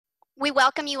We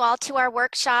welcome you all to our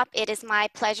workshop. It is my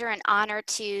pleasure and honor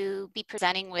to be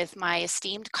presenting with my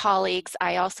esteemed colleagues.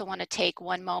 I also want to take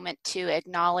one moment to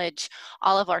acknowledge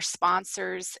all of our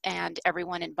sponsors and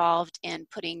everyone involved in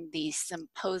putting the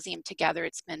symposium together.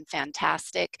 It's been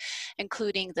fantastic,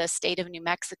 including the State of New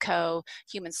Mexico,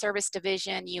 Human Service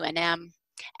Division, UNM,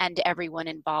 and everyone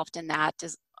involved in that,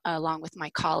 along with my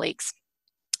colleagues.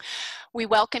 We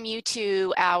welcome you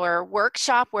to our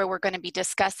workshop where we're going to be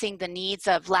discussing the needs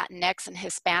of Latinx and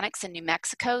Hispanics in New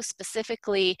Mexico,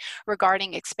 specifically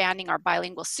regarding expanding our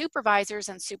bilingual supervisors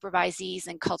and supervisees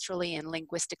in culturally and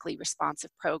linguistically responsive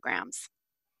programs.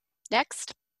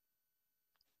 Next.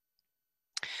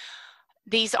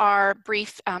 These are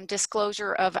brief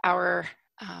disclosure of our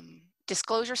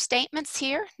disclosure statements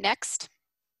here. Next.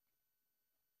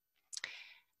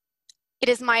 It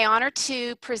is my honor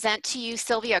to present to you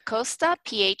Sylvia Acosta,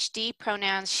 PhD,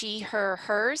 pronouns she, her,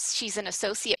 hers. She's an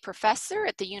associate professor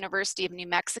at the University of New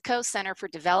Mexico Center for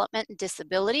Development and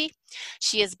Disability.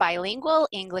 She is bilingual,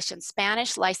 English and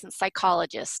Spanish, licensed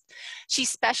psychologist. She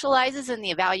specializes in the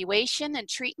evaluation and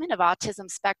treatment of autism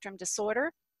spectrum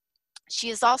disorder. She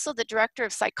is also the Director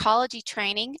of Psychology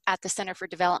Training at the Center for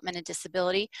Development and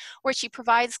Disability, where she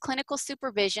provides clinical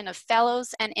supervision of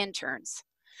fellows and interns.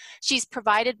 She's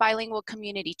provided bilingual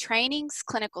community trainings,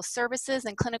 clinical services,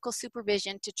 and clinical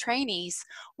supervision to trainees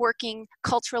working with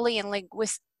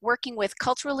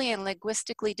culturally and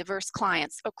linguistically diverse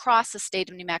clients across the state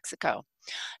of New Mexico.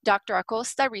 Dr.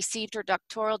 Acosta received her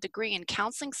doctoral degree in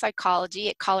counseling psychology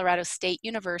at Colorado State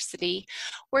University,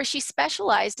 where she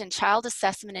specialized in child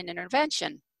assessment and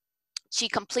intervention. She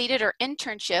completed her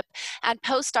internship and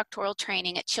postdoctoral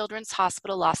training at Children's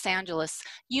Hospital Los Angeles,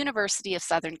 University of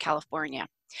Southern California.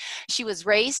 She was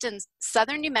raised in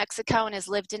southern New Mexico and has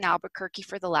lived in Albuquerque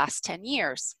for the last 10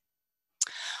 years.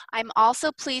 I'm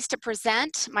also pleased to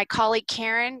present my colleague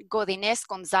Karen Godinez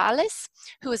Gonzalez,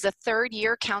 who is a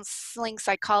third-year counseling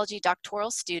psychology doctoral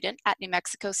student at New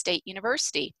Mexico State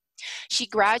University. She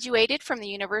graduated from the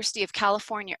University of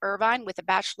California, Irvine with a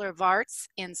Bachelor of Arts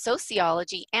in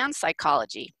Sociology and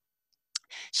Psychology.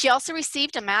 She also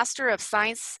received a Master of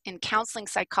Science in Counseling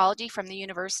Psychology from the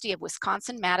University of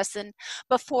Wisconsin-Madison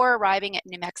before arriving at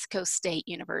New Mexico State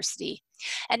University.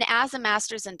 And as a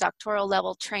master's and doctoral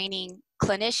level training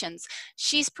clinicians,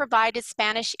 she's provided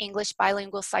Spanish-English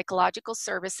bilingual psychological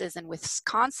services in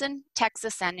Wisconsin,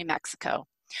 Texas, and New Mexico.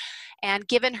 And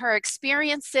given her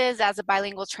experiences as a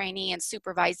bilingual trainee and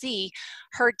supervisee,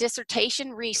 her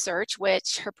dissertation research,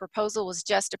 which her proposal was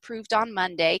just approved on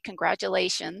Monday,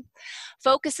 congratulations,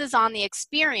 focuses on the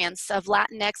experience of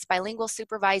Latinx bilingual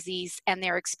supervisees and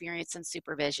their experience in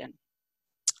supervision.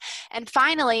 And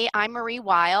finally, I'm Marie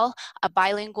Weil, a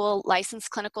bilingual licensed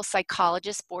clinical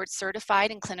psychologist, board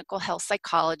certified in clinical health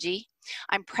psychology.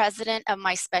 I'm president of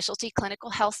my specialty clinical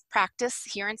health practice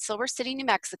here in Silver City, New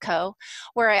Mexico,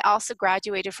 where I also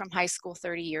graduated from high school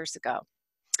 30 years ago.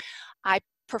 I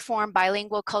perform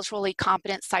bilingual culturally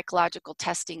competent psychological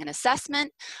testing and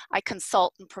assessment. I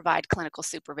consult and provide clinical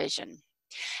supervision.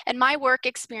 And my work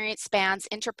experience spans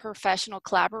interprofessional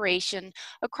collaboration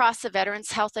across the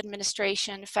Veterans Health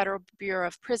Administration, Federal Bureau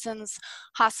of Prisons,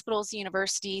 hospitals,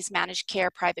 universities, managed care,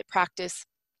 private practice,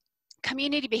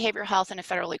 community behavioral health, and a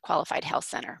federally qualified health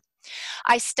center.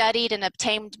 I studied and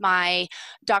obtained my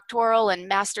doctoral and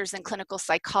master's in clinical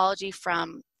psychology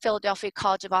from Philadelphia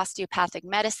College of Osteopathic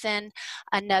Medicine,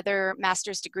 another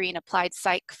master's degree in applied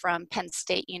psych from Penn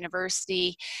State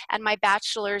University, and my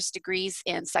bachelor's degrees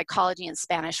in psychology and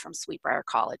Spanish from Sweetbriar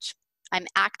College. I'm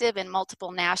active in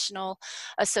multiple national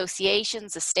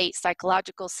associations, the State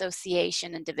Psychological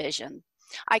Association and Division.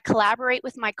 I collaborate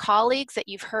with my colleagues that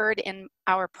you've heard in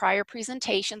our prior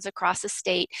presentations across the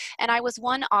state, and I was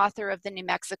one author of the New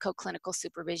Mexico Clinical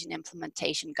Supervision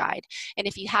Implementation Guide. And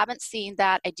if you haven't seen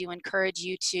that, I do encourage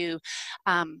you to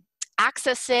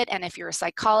access it, and if you're a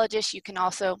psychologist, you can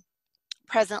also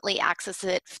presently access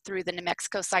it through the New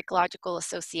Mexico Psychological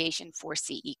Association for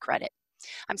CE credit.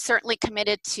 I'm certainly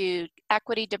committed to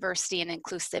equity, diversity, and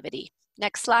inclusivity.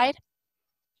 Next slide.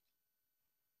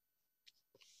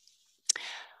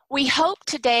 We hope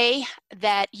today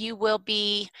that you will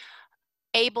be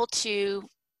able to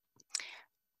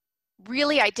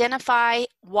really identify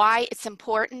why it's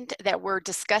important that we're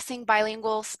discussing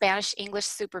bilingual Spanish-English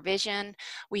supervision.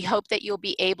 We hope that you'll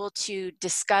be able to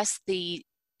discuss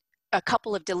a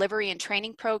couple of delivery and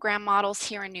training program models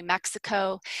here in New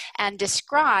Mexico and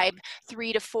describe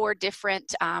 3 to 4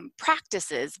 different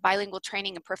practices, bilingual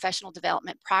training and professional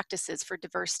development practices for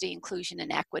diversity, inclusion,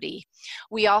 and equity.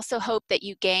 We also hope that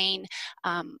you gain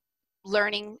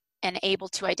learning and able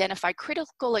to identify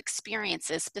critical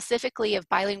experiences, specifically of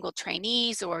bilingual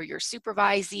trainees or your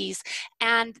supervisees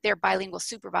and their bilingual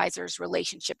supervisors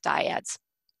relationship dyads.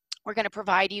 We're going to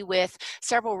provide you with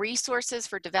several resources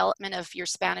for development of your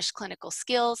Spanish clinical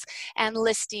skills and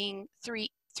listing three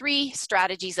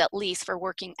strategies at least for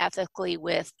working ethically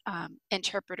with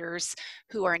interpreters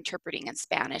who are interpreting in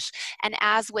Spanish. And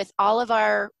as with all of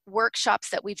our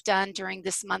workshops that we've done during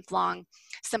this month-long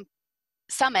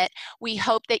summit, we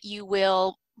hope that you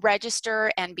will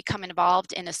register and become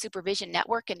involved in a supervision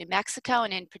network in New Mexico,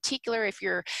 and in particular, if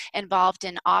you're involved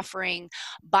in offering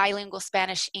bilingual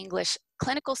Spanish-English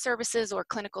clinical services or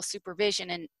clinical supervision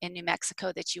in New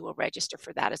Mexico, that you will register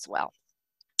for that as well.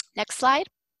 Next slide.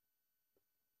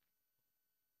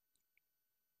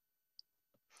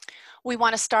 We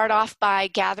want to start off by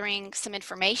gathering some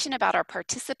information about our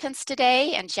participants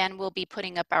today, and Jen will be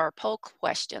putting up our poll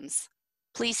questions.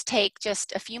 Please take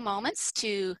just a few moments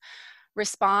to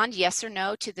respond yes or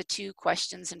no to the 2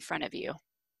 questions in front of you.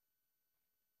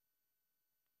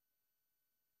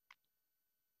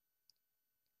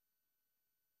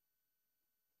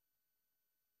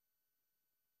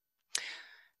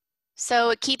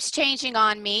 So it keeps changing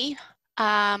on me.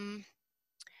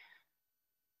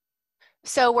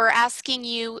 So we're asking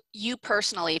you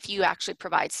personally, if you actually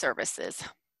provide services.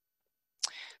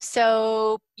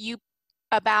 So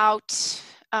about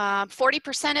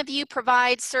 40% of you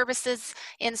provide services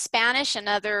in Spanish,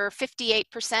 another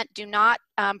 58% do not.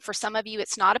 For some of you,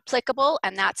 it's not applicable,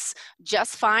 and that's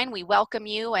just fine. We welcome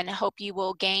you and hope you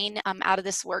will gain out of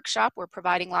this workshop. We're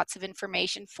providing lots of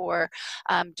information for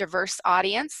diverse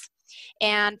audience.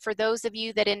 And for those of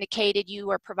you that indicated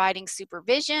you are providing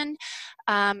supervision,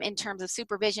 in terms of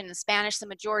supervision in Spanish, the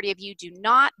majority of you do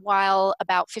not, while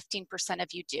about 15% of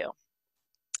you do.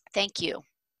 Thank you.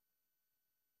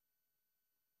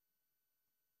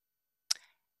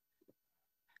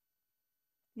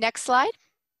 Next slide.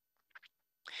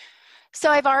 So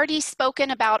I've already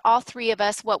spoken about all 3 of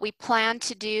us. What we plan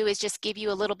to do is just give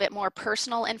you a little bit more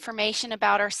personal information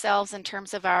about ourselves in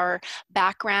terms of our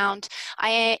background.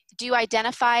 I do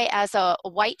identify as a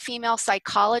white female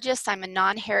psychologist. I'm a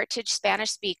non-heritage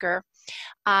Spanish speaker.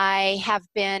 I have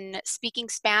been speaking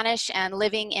Spanish and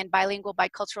living in bilingual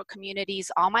bicultural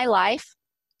communities all my life.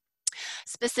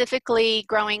 Specifically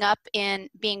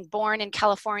being born in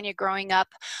California, growing up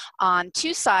on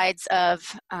 2 sides of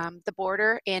the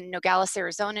border in Nogales,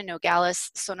 Arizona.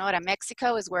 Nogales, Sonora,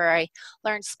 Mexico is where I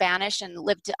learned Spanish and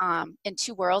lived in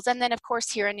 2 worlds. And then of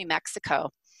course here in New Mexico.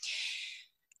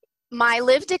 My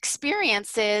lived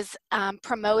experiences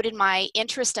promoted my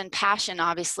interest and passion,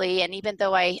 obviously, and even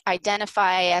though I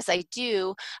identify as I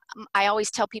do, I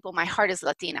always tell people my heart is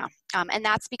Latina, and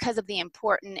that's because of the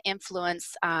important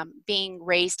influence being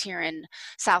raised here in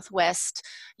Southwest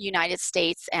United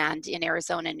States and in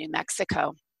Arizona and New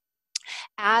Mexico.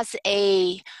 As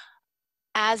a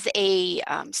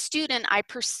student, I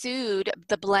pursued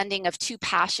the blending of 2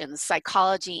 passions,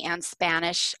 psychology and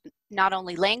Spanish, not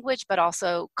only language, but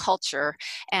also culture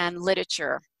and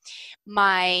literature.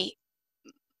 My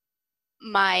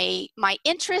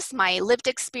interest, my lived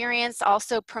experience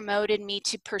also promoted me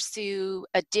to pursue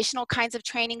additional kinds of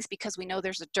trainings because we know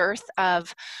there's a dearth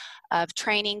of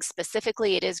training.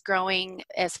 Specifically, it is growing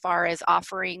as far as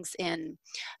offerings in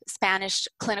Spanish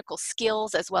clinical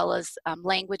skills as well as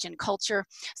language and culture.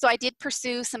 So I did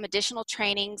pursue some additional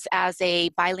trainings as a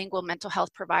bilingual mental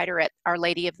health provider at Our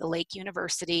Lady of the Lake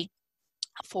University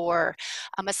for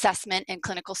assessment and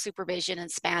clinical supervision in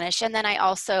Spanish. And then I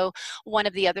also, one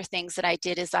of the other things that I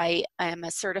did is I am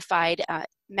a certified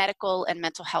medical and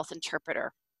mental health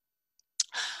interpreter.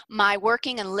 My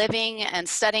working and living and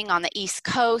studying on the East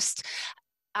Coast,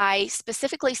 I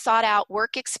specifically sought out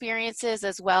work experiences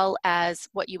as well as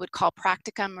what you would call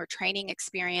practicum or training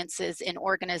experiences in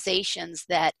organizations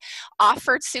that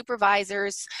offered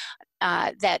supervisors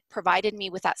that provided me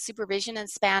with that supervision in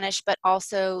Spanish, but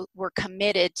also were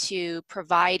committed to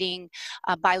providing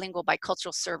bilingual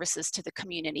bicultural services to the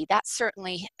community. That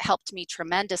certainly helped me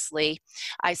tremendously.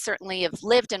 I certainly have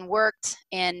lived and worked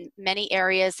in many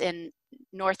areas in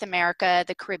North America,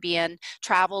 the Caribbean,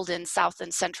 traveled in South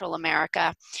and Central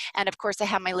America, and of course I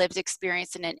have my lived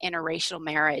experience in an interracial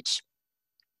marriage.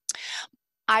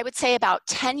 I would say about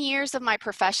 10 years of my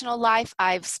professional life,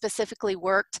 I've specifically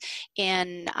worked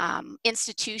in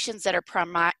institutions that are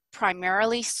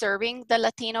primarily serving the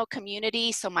Latino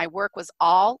community, so my work was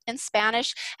all in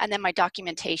Spanish, and then my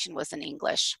documentation was in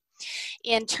English.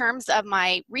 In terms of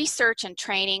my research and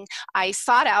training, I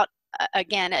sought out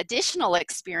again, additional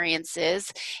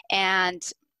experiences and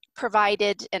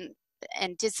provided and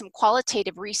and did some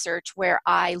qualitative research where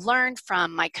I learned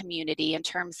from my community in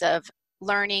terms of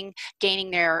learning,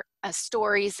 gaining their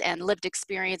stories and lived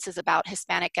experiences about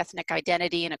Hispanic ethnic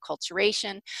identity and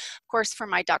acculturation. Of course, for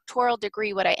my doctoral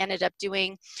degree, what I ended up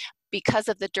doing, because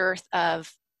of the dearth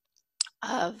of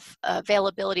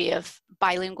availability of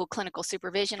bilingual clinical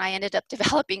supervision, I ended up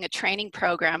developing a training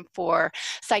program for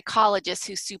psychologists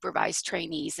who supervise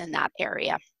trainees in that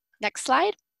area. Next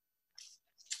slide.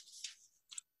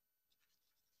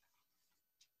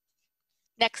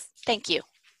 Next, thank you.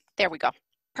 There we go.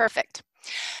 Perfect.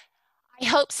 I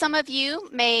hope some of you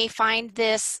may find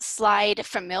this slide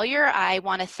familiar. I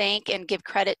want to thank and give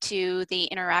credit to the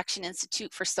Interaction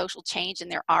Institute for Social Change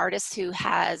and their artist who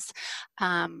has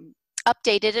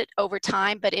updated it over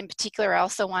time, but in particular, I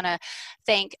also want to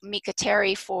thank Mika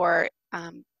Terry for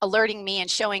alerting me and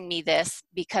showing me this,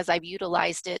 because I've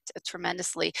utilized it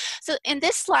tremendously. So in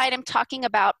this slide, I'm talking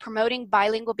about promoting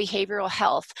bilingual behavioral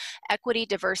health, equity,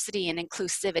 diversity, and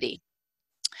inclusivity.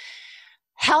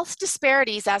 Health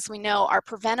disparities, as we know, are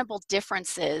preventable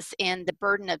differences in the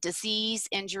burden of disease,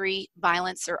 injury,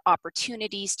 violence, or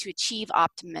opportunities to achieve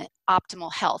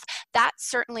optimal health. That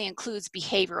certainly includes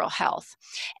behavioral health.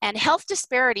 And health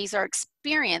disparities are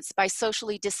experienced by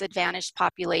socially disadvantaged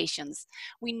populations.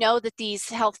 We know that these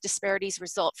health disparities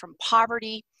result from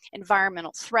poverty,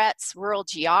 environmental threats, rural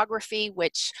geography,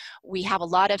 which we have a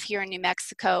lot of here in New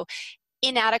Mexico,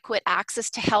 inadequate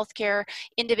access to healthcare,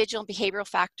 individual and behavioral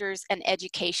factors, and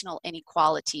educational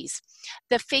inequalities.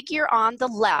 The figure on the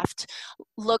left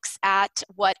looks at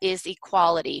what is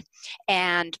equality.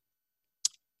 And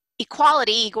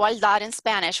equality, igualdad in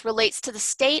Spanish, relates to the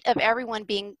state of everyone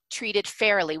being treated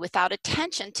fairly without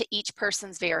attention to each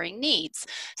person's varying needs.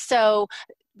 So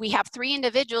we have three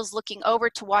individuals looking over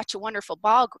to watch a wonderful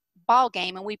ball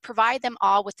game, and we provide them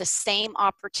all with the same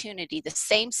opportunity, the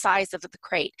same size of the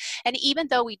crate. And even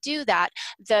though we do that,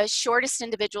 the shortest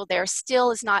individual there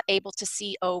still is not able to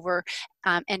see over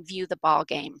and view the ball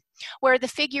game. Where the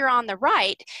figure on the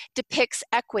right depicts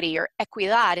equity, or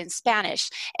equidad in Spanish,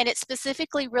 and it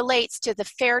specifically relates to the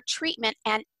fair treatment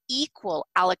and equal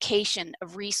allocation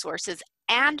of resources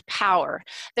and power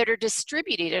that are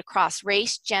distributed across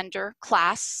race, gender,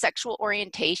 class, sexual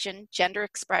orientation, gender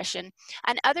expression,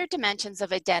 and other dimensions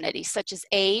of identity, such as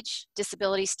age,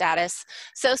 disability status,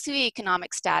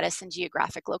 socioeconomic status, and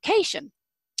geographic location.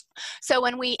 So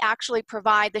when we actually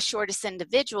provide the shortest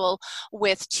individual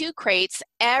with two crates,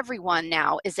 everyone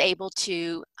now is able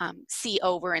to see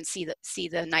over and see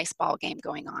the nice ball game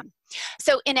going on.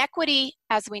 So inequity,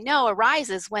 as we know,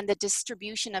 arises when the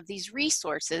distribution of these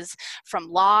resources from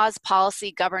laws,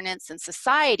 policy, governance, and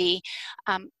society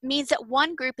means that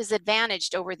one group is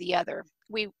advantaged over the other.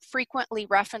 We frequently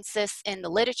reference this in the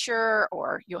literature,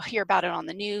 or you'll hear about it on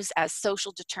the news, as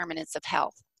social determinants of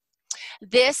health.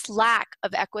 This lack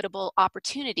of equitable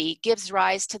opportunity gives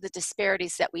rise to the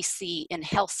disparities that we see in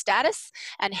health status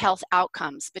and health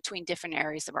outcomes between different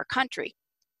areas of our country.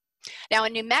 Now,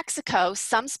 in New Mexico,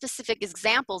 some specific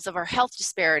examples of our health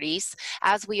disparities,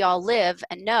 as we all live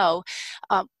and know,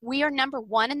 we are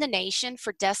 #1 in the nation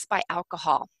for deaths by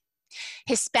alcohol.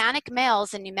 Hispanic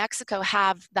males in New Mexico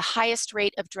have the highest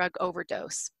rate of drug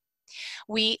overdose.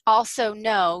 We also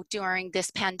know during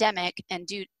this pandemic and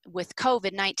with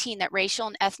COVID-19 that racial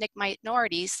and ethnic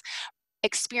minorities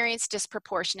experience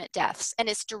disproportionate deaths, and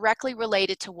it's directly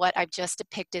related to what I've just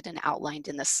depicted and outlined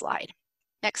in this slide.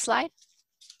 Next slide.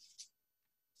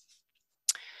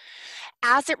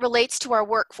 As it relates to our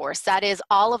workforce, that is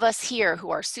all of us here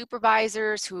who are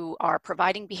supervisors, who are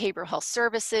providing behavioral health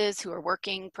services, who are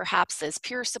working perhaps as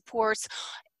peer supports,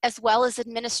 as well as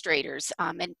administrators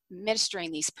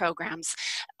administering these programs.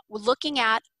 We're looking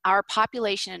at our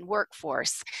population and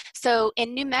workforce. So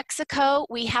in New Mexico,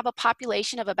 we have a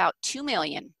population of about 2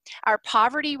 million. Our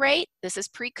poverty rate, this is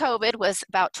pre-COVID, was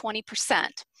about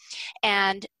 20%.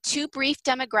 And two brief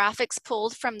demographics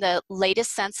pulled from the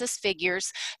latest census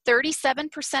figures: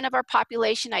 37% of our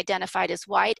population identified as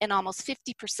white, and almost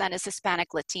 50% as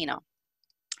Hispanic Latino.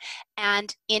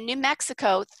 And in New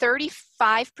Mexico,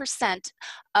 35%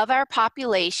 of our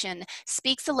population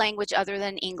speaks a language other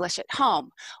than English at home.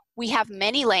 We have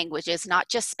many languages, not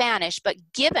just Spanish, but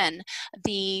given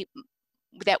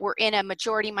that we're in a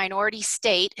majority minority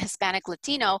state, Hispanic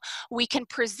Latino, we can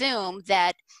presume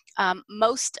that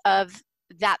most of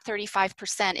that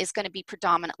 35% is going to be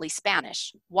predominantly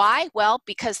Spanish. Why? Well,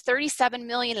 because 37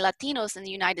 million Latinos in the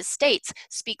United States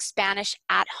speak Spanish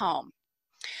at home.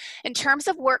 In terms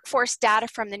of workforce data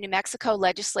from the New Mexico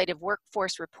Legislative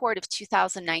Workforce Report of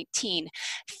 2019,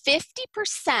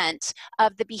 50%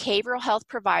 of the behavioral health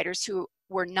providers who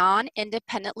were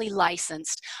non-independently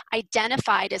licensed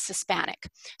identified as Hispanic.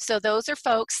 So those are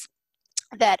folks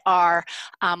that are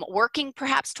working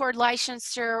perhaps toward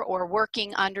licensure or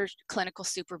working under clinical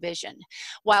supervision,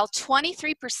 while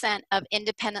 23% of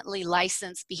independently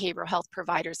licensed behavioral health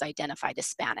providers identified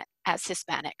as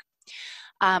Hispanic.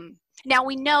 Now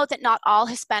we know that not all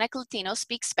Hispanic Latinos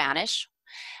speak Spanish.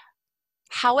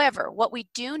 However, what we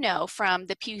do know from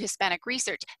the Pew Hispanic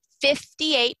Research,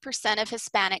 58% of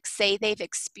Hispanics say they've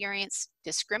experienced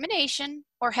discrimination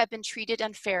or have been treated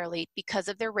unfairly because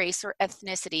of their race or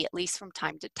ethnicity, at least from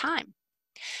time to time.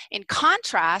 In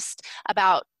contrast,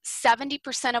 about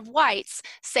 70% of whites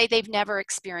say they've never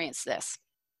experienced this.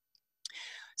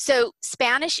 So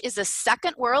Spanish is a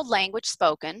second world language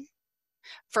spoken.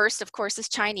 First, of course, is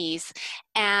Chinese,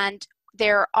 and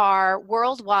there are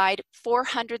worldwide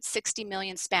 460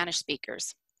 million Spanish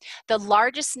speakers. The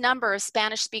largest number of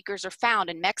Spanish speakers are found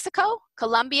in Mexico,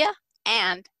 Colombia,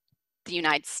 and the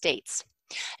United States.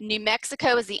 New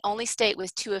Mexico is the only state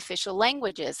with 2 official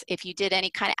languages. If you did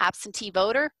any kind of absentee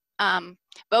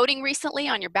voting recently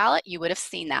on your ballot, you would have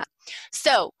seen that.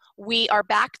 So we are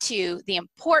back to the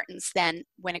importance then,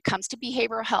 when it comes to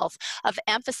behavioral health, of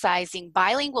emphasizing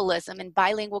bilingualism and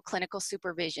bilingual clinical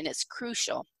supervision. It's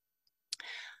crucial.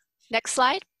 Next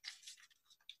slide.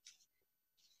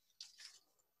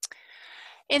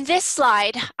 In this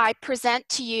slide, I present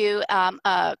to you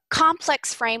a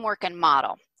complex framework and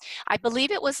model. I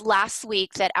believe it was last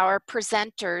week that our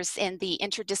presenters in the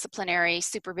Interdisciplinary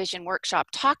Supervision Workshop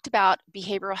talked about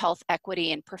behavioral health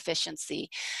equity and proficiency.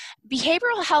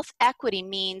 Behavioral health equity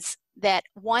means that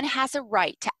one has a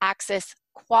right to access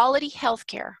quality health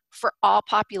care for all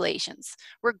populations,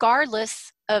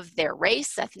 regardless of their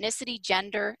race, ethnicity,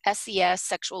 gender, SES,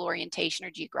 sexual orientation, or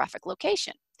geographic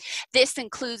location. This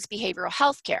includes behavioral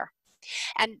health care.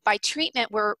 And by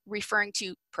treatment, we're referring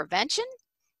to prevention,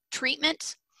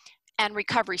 treatment, and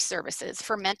recovery services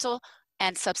for mental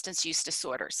and substance use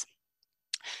disorders.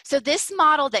 So this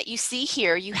model that you see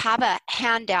here, you have a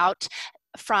handout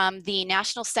from the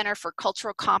National Center for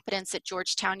Cultural Competence at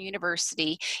Georgetown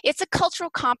University. It's a cultural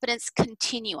competence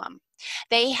continuum.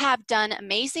 They have done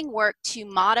amazing work to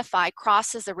modify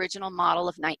Cross's original model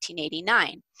of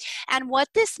 1989. And what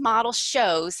this model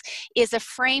shows is a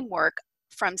framework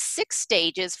from 6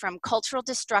 stages, from cultural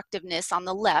destructiveness on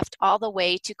the left all the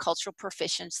way to cultural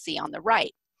proficiency on the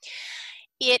right.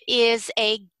 It is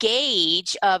a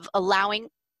gauge of allowing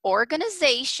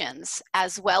organizations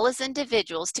as well as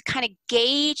individuals to kind of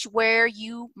gauge where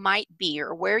you might be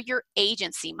or where your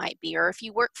agency might be, or if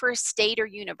you work for a state or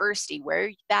university,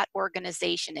 where that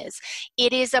organization is.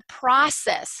 It is a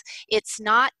process. It's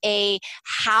not a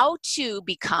how to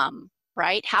become,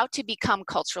 right? How to become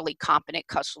culturally competent,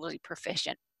 culturally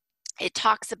proficient. It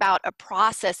talks about a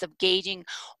process of gauging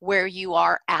where you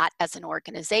are at as an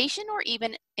organization or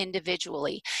even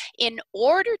individually in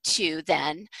order to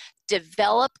then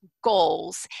develop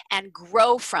goals and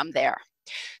grow from there.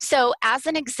 So as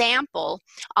an example,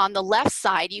 on the left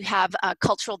side, you have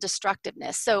cultural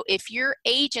destructiveness. So if your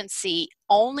agency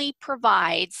only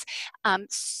provides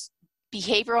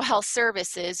behavioral health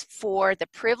services for the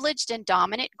privileged and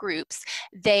dominant groups,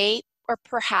 they are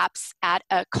perhaps at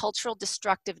a cultural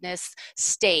destructiveness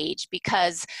stage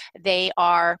because they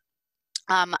are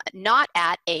not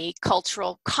at a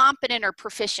cultural competent or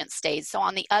proficient stage. So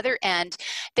on the other end,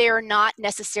 they are not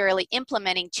necessarily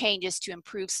implementing changes to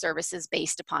improve services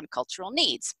based upon cultural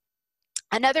needs.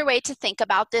 Another way to think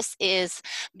about this is,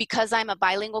 because I'm a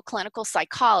bilingual clinical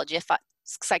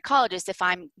psychologist, if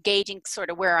I'm gauging sort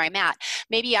of where I'm at,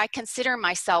 maybe I consider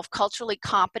myself culturally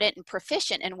competent and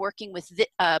proficient in working with the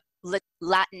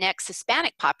Latinx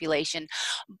Hispanic population.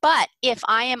 But if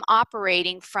I am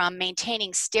operating from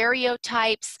maintaining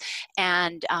stereotypes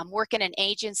and work in an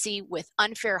agency with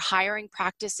unfair hiring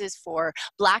practices for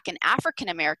Black and African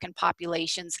American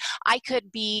populations, I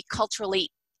could be culturally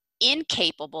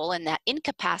incapable in that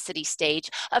incapacity stage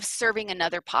of serving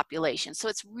another population. So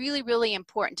it's really, really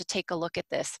important to take a look at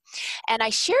this. And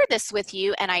I share this with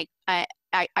you, and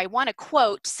I want to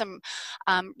quote some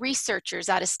researchers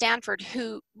out of Stanford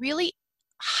who really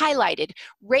highlighted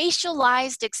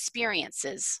racialized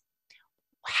experiences.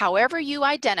 However you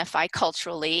identify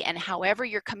culturally and however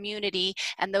your community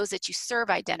and those that you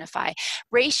serve identify,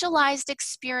 racialized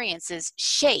experiences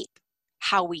shape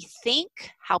how we think,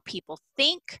 how people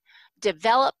think,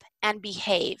 develop, and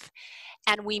behave.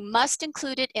 And we must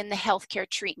include it in the healthcare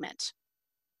treatment.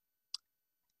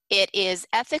 It is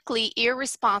ethically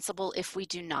irresponsible if we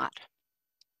do not.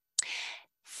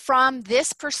 From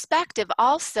this perspective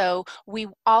also, we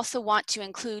also want to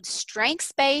include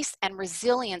strengths-based and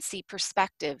resiliency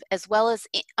perspective, as well as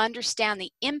understand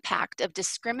the impact of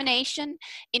discrimination,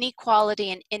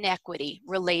 inequality, and inequity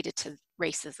related to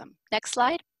racism. Next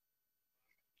slide.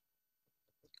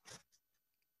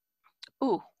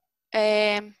 Ooh.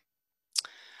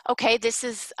 Okay, this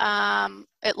is,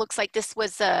 it looks like this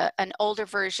was an older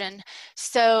version.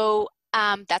 So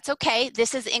that's okay.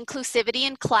 This is inclusivity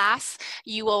in class.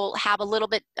 You will have a little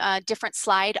bit different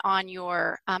slide on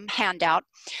your handout.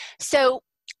 So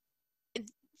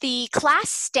the class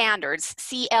standards,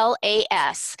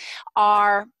 CLAS,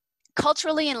 are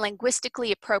culturally and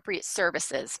linguistically appropriate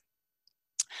services.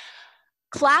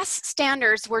 Class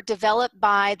standards were developed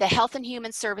by the Health and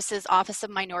Human Services Office of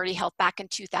Minority Health back in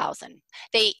 2000.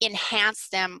 They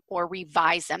enhanced them or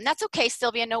revised them. That's okay,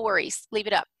 Sylvia, no worries. Leave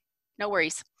it up. No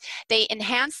worries. They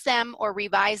enhanced them or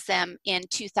revised them in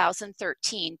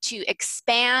 2013 to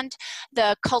expand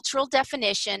the cultural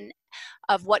definition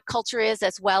of what culture is,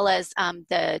 as well as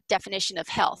the definition of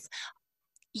health.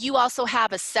 You also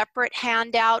have a separate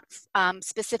handout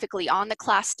specifically on the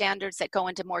class standards that go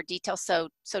into more detail, so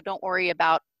don't worry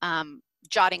about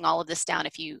jotting all of this down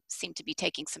if you seem to be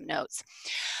taking some notes.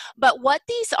 But what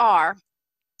these are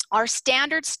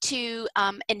standards to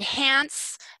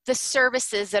enhance the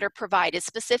services that are provided,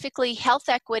 specifically health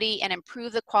equity, and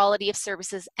improve the quality of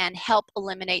services and help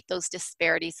eliminate those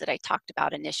disparities that I talked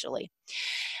about initially.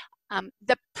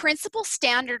 The Principal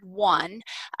Standard 1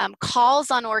 calls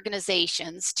on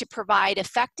organizations to provide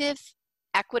effective,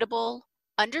 equitable,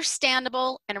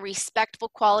 understandable, and respectful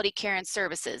quality care and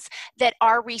services that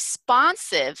are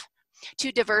responsive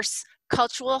to diverse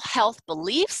cultural health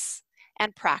beliefs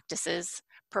and practices,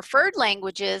 preferred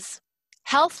languages,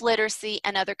 health literacy,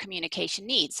 and other communication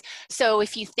needs. So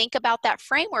if you think about that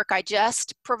framework I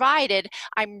just provided,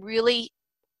 I'm really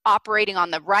operating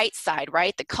on the right side,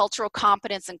 right? The cultural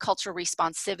competence and cultural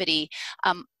responsivity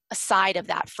side of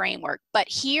that framework. But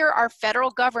here our federal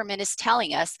government is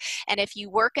telling us, and if you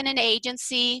work in an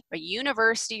agency, a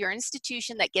university, or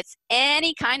institution that gets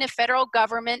any kind of federal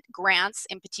government grants,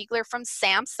 in particular from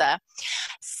SAMHSA,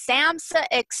 SAMHSA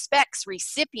expects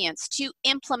recipients to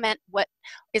implement what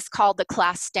is called the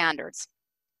class standards.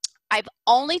 I've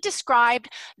only described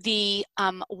the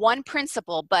one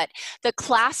principle, but the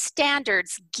class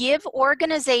standards give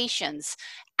organizations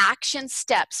action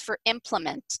steps for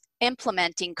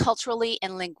implementing culturally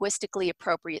and linguistically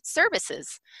appropriate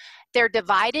services. They're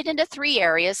divided into 3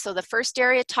 areas. So the first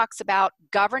area talks about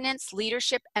governance,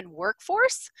 leadership, and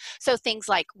workforce. So things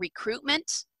like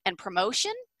recruitment and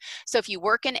promotion. So if you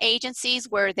work in agencies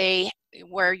where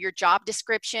your job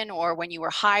description or when you were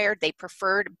hired, they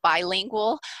preferred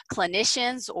bilingual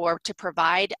clinicians or to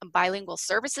provide bilingual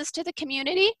services to the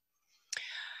community.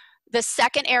 The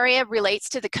second area relates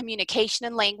to the communication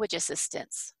and language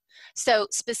assistance. So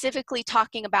specifically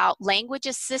talking about language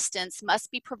assistance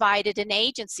must be provided in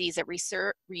agencies that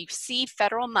receive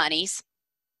federal monies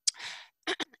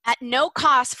at no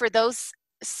cost for those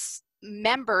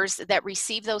members that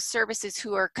receive those services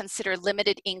who are considered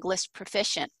limited English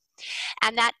proficient.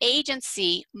 And that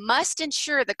agency must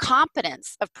ensure the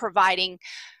competence of providing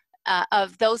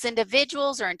of those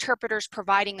individuals or interpreters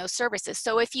providing those services.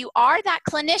 So if you are that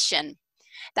clinician,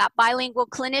 that bilingual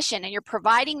clinician, and you're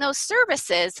providing those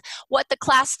services, what the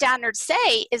class standards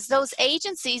say is those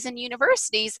agencies and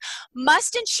universities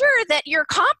must ensure that you're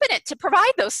competent to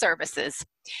provide those services.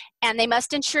 And they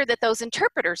must ensure that those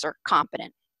interpreters are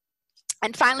competent.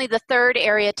 And finally, the third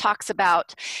area talks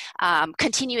about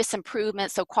continuous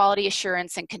improvement, so quality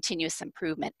assurance and continuous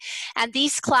improvement. And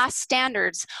these class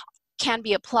standards can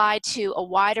be applied to a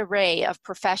wide array of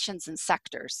professions and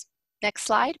sectors. Next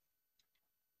slide.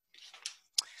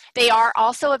 They are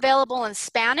also available in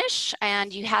Spanish,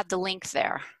 and you have the link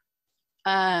there.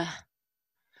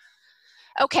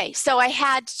 Okay, so I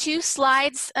had 2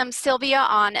 slides, Sylvia,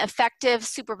 on effective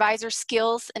supervisor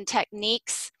skills and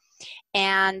techniques.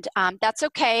 And that's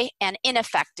okay, and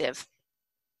ineffective.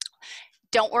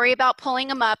 Don't worry about pulling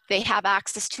them up. They have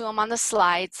access to them on the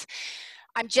slides.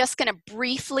 I'm just going to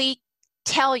briefly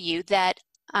tell you that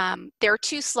there are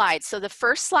 2 slides. So the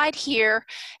first slide here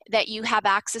that you have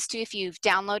access to if you've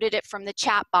downloaded it from the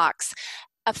chat box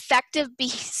effective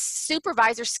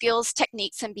supervisor skills,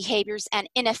 techniques, and behaviors, and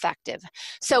ineffective.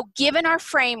 So given our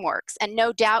frameworks, and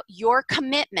no doubt your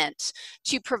commitment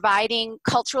to providing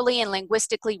culturally and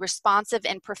linguistically responsive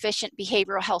and proficient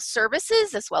behavioral health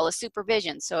services, as well as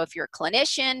supervision. So if you're a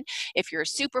clinician, if you're a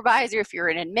supervisor, if you're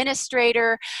an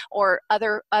administrator, or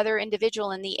other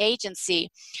individual in the agency,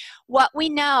 what we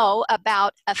know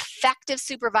about effective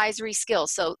supervisory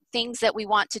skills, so things that we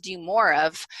want to do more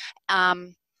of,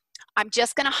 I'm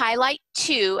just going to highlight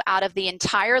 2 out of the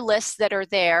entire list that are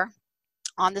there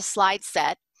on the slide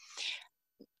set.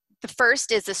 The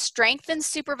first is a strengthened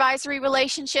supervisory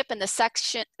relationship, and the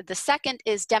second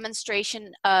is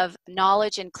demonstration of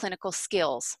knowledge and clinical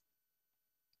skills.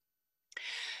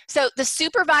 So the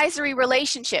supervisory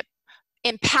relationship,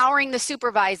 empowering the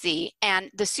supervisee and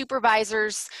the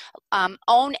supervisor's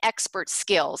own expert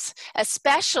skills,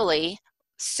 especially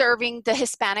serving the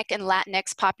Hispanic and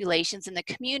Latinx populations in the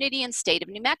community and state of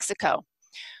New Mexico.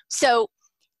 So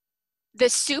the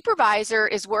supervisor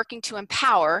is working to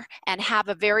empower and have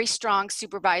a very strong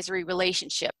supervisory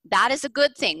relationship. That is a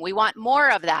good thing. We want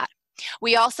more of that.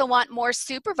 We also want more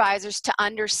supervisors to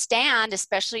understand,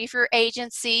 especially if your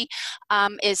agency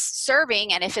is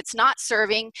serving, and if it's not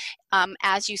serving,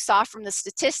 as you saw from the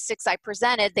statistics I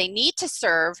presented, they need to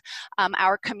serve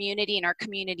our community and our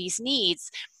community's needs.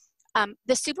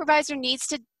 The supervisor needs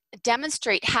to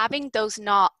demonstrate having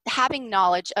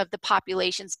knowledge of the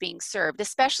populations being served,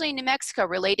 especially in New Mexico,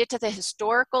 related to the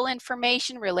historical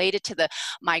information, related to the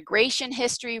migration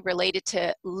history, related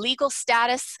to legal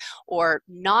status or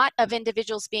not of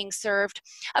individuals being served.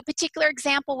 A particular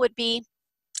example would be,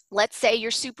 let's say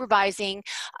you're supervising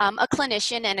a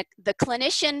clinician, and the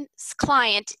clinician's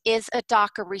client is a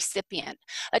DACA recipient.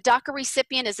 A DACA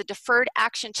recipient is a Deferred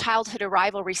Action Childhood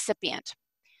Arrival recipient.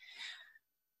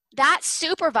 That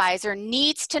supervisor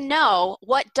needs to know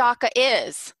what DACA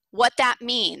is, what that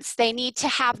means. They need to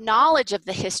have knowledge of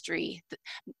the history,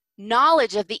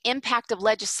 knowledge of the impact of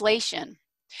legislation,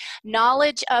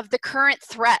 knowledge of the current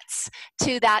threats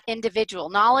to that individual,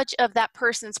 knowledge of that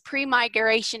person's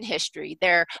pre-migration history,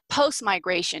 their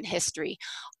post-migration history,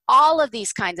 all of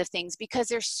these kinds of things, because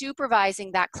they're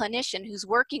supervising that clinician who's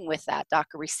working with that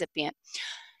DACA recipient.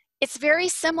 It's very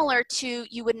similar to,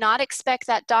 you would not expect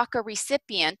that DACA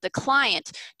recipient, the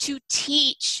client, to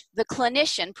teach the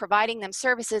clinician providing them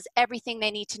services everything they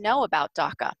need to know about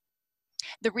DACA.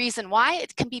 The reason why,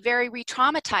 it can be very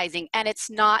re-traumatizing, and it's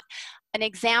not an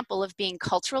example of being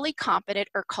culturally competent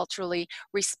or culturally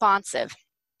responsive.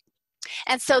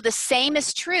 And so the same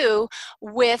is true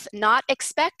with not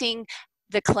expecting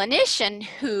the clinician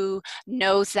who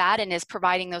knows that and is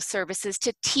providing those services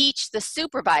to teach the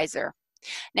supervisor.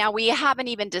 Now, we haven't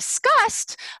even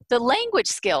discussed the language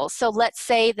skills. So let's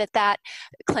say that that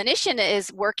clinician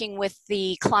is working with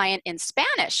the client in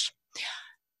Spanish.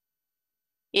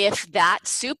 If that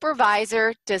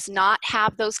supervisor does not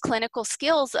have those clinical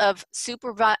skills of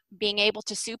being able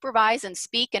to supervise and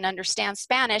speak and understand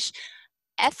Spanish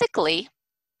ethically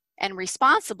and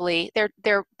responsibly,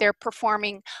 they're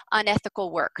performing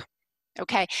unethical work.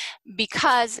 Okay,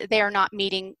 because they are not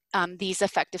meeting these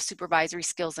effective supervisory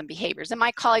skills and behaviors. And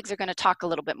my colleagues are going to talk a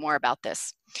little bit more about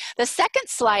this. The second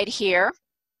slide here,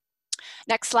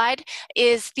 next slide,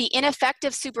 is the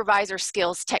ineffective supervisor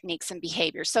skills, techniques, and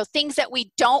behaviors. So things that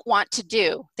we don't want to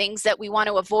do, things that we want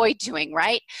to avoid doing,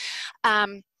 right?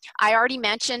 I already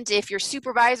mentioned, if your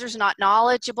supervisor is not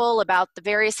knowledgeable about the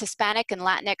various Hispanic and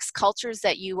Latinx cultures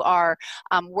that you are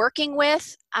working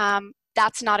with,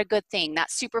 that's not a good thing.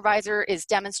 That supervisor is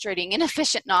demonstrating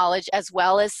inefficient knowledge as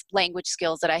well as language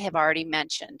skills that I have already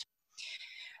mentioned.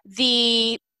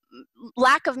 The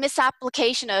lack of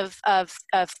misapplication of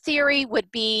theory would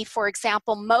be, for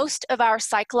example, most of our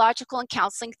psychological and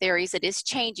counseling theories, it is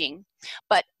changing,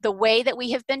 but the way that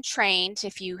we have been trained,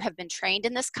 if you have been trained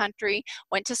in this country,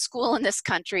 went to school in this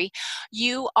country,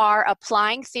 you are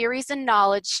applying theories and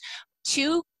knowledge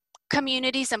to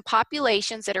communities and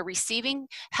populations that are receiving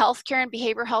healthcare and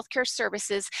behavioral healthcare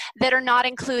services that are not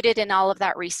included in all of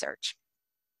that research,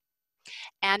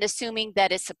 and assuming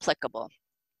that it's applicable.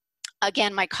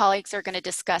 Again, my colleagues are going to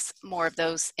discuss more of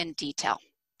those in detail.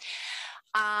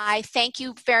 I thank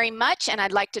you very much, and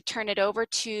I'd like to turn it over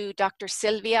to Dr.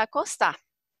 Sylvia Acosta.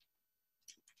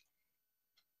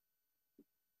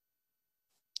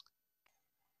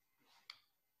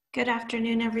 Good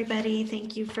afternoon, everybody.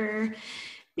 Thank you for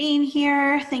being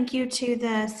here. Thank you to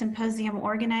the symposium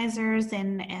organizers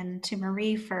and to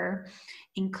Marie for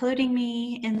including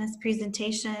me in this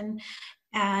presentation.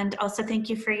 And also thank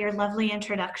you for your lovely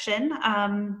introduction.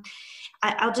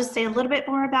 I'll just say a little bit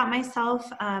more about myself.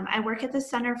 I work at the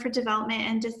Center for Development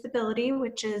and Disability,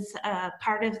 which is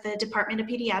part of the Department of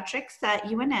Pediatrics at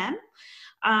UNM.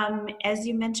 As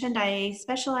you mentioned, I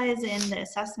specialize in the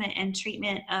assessment and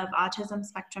treatment of autism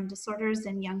spectrum disorders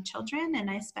in young children, and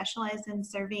I specialize in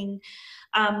serving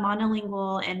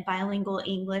monolingual and bilingual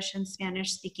English and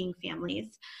Spanish speaking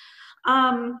families.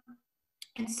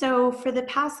 And so for the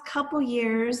past couple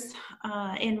years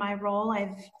in my role,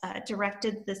 I've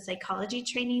directed the psychology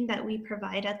training that we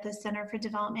provide at the Center for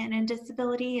Development and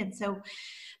Disability. And so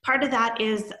part of that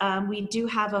is we do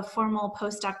have a formal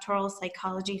postdoctoral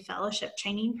psychology fellowship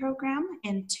training program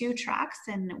in 2 tracks.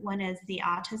 And one is the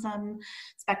autism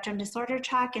spectrum disorder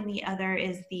track, and the other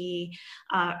is the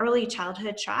early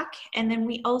childhood track. And then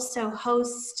we also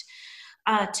host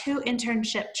 2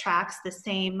 internship tracks, the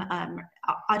same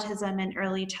autism and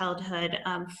early childhood,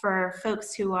 for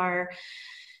folks who are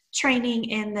training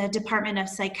in the Department of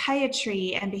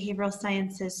Psychiatry and Behavioral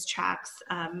Sciences tracks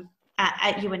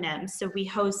at UNM. So we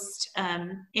host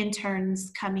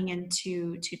interns coming in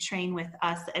to train with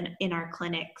us in our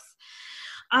clinics.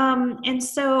 And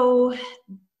so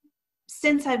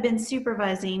since I've been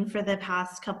supervising for the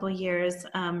past couple years,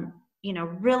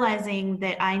 realizing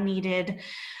that I needed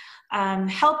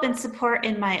help and support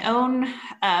in my own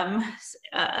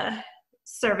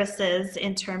services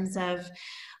in terms of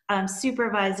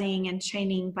supervising and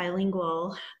training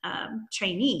bilingual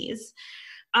trainees.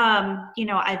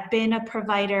 I've been a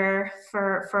provider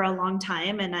for a long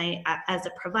time, and as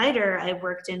a provider, I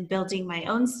worked in building my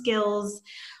own skills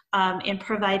in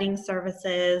providing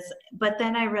services. But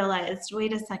then I realized,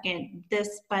 wait a second,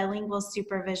 this bilingual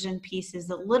supervision piece is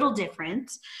a little different.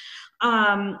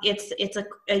 It's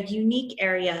a unique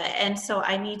area, and so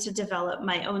I need to develop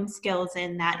my own skills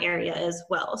in that area as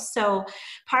well. So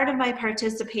part of my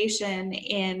participation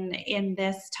in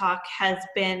this talk has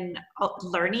been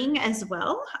learning as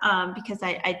well, because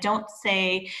I don't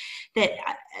say that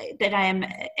I am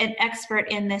an expert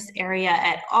in this area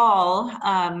at all,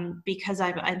 because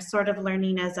I'm sort of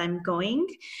learning as I'm going,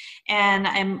 and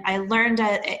I'm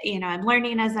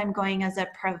learning as I'm going as a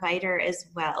provider as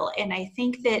well. And I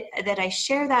think that I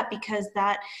share that because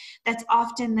that's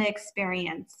often the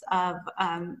experience of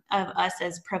us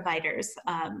as providers.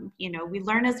 We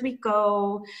learn as we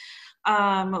go.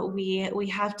 We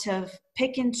have to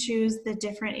pick and choose the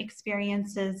different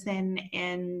experiences and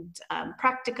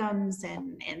practicums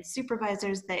and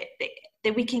supervisors that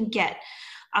we can get.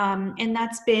 And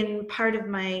that's been part of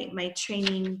my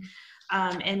training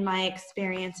and my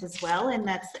experience as well, and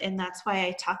that's why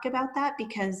I talk about that,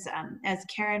 because as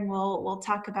Karen will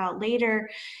talk about later,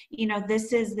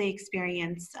 this is the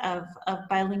experience of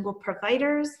bilingual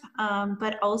providers,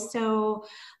 but also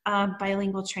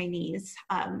bilingual trainees.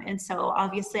 And so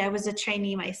obviously I was a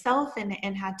trainee myself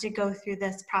and had to go through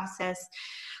this process.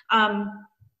 And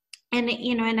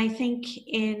I think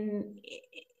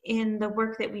in the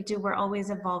work that we do, we're always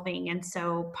evolving. And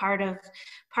so part of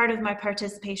my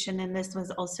participation in this was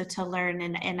also to learn.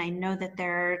 And I know that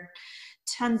there are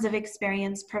tons of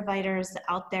experienced providers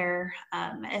out there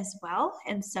as well.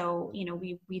 And so,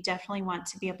 we definitely want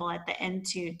to be able at the end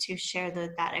to share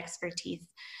that expertise.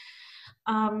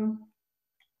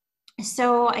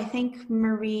 So I think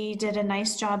Marie did a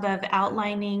nice job of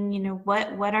outlining,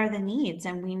 what are the needs.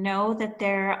 And we know that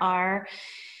there are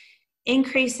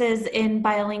increases in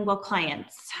bilingual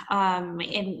clients.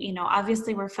 And,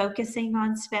 obviously we're focusing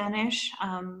on Spanish,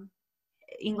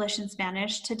 English and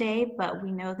Spanish today, but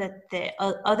we know that the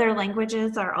other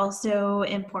languages are also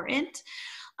important.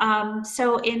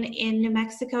 So in New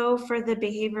Mexico, for the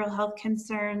behavioral health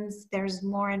concerns, there's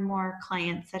more and more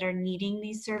clients that are needing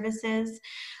these services,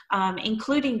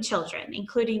 including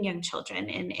young children.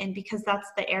 And because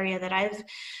that's the area that I've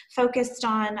focused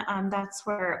on, that's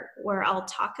where I'll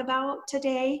talk about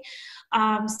today.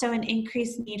 So an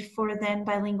increased need for then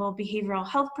bilingual behavioral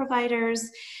health providers.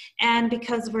 And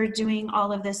because we're doing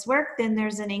all of this work, then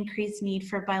there's an increased need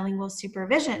for bilingual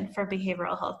supervision for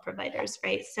behavioral health providers,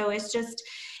 right? So it's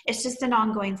just an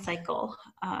ongoing cycle.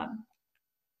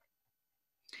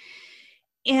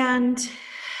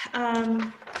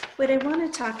 What I want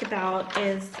to talk about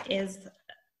is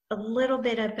a little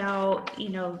bit about,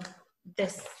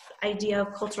 this idea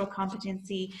of cultural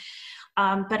competency,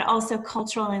 but also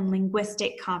cultural and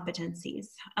linguistic competencies.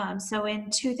 So in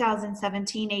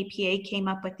 2017, APA came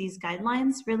up with these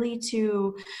guidelines really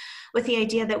with the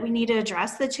idea that we need to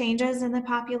address the changes in the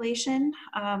population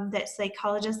that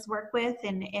psychologists work with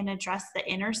and address the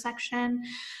intersection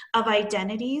of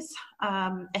identities,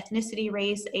 ethnicity,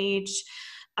 race, age,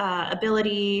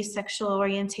 ability, sexual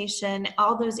orientation,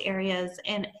 all those areas,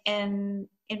 and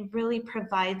really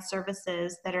provide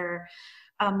services that are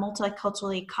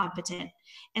multiculturally competent.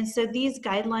 And so these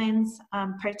guidelines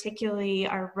particularly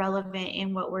are relevant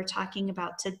in what we're talking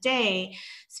about today,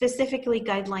 specifically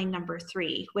guideline number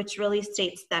 3, which really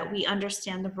states that we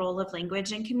understand the role of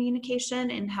language in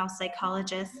communication and how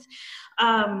psychologists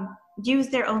use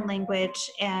their own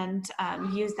language and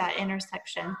use that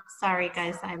intersection. Sorry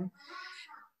guys, I'm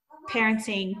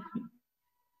parenting,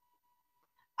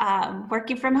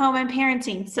 working from home and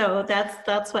parenting, so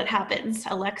that's what happens.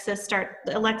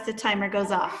 Alexa timer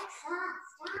goes off.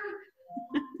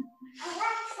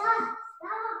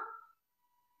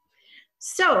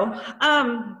 So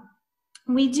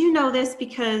we do know this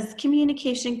because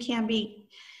communication can be,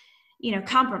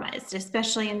 compromised,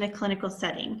 especially in the clinical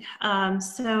setting.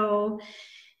 So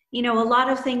a lot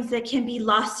of things that can be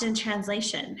lost in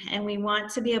translation, and we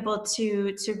want to be able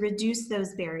to reduce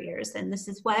those barriers. And this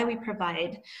is why we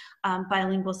provide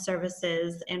bilingual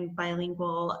services and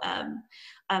bilingual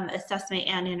assessment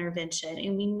and intervention.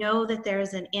 And we know that there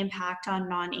is an impact on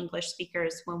non-English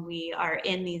speakers when we are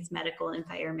in these medical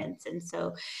environments. And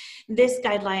so this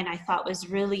guideline I thought was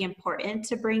really important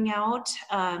to bring out.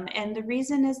 And the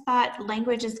reason is that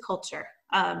language is culture.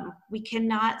 We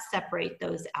cannot separate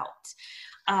those out.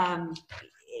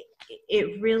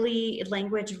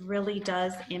 Language really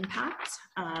does impact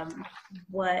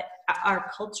what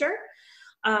our culture.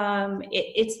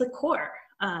 It's the core.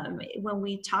 When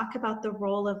we talk about the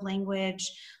role of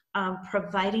language,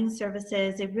 providing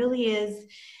services, it really is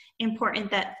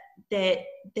important that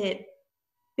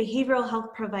behavioral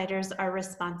health providers are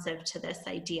responsive to this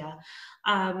idea.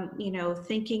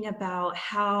 Thinking about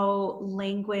how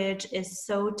language is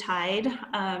so tied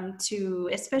to,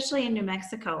 especially in New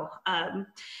Mexico.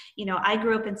 I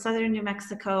grew up in southern New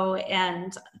Mexico,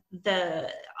 and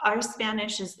our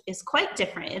Spanish is quite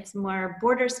different. It's more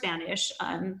border Spanish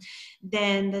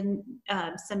than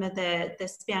some of the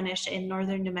Spanish in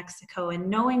northern New Mexico, and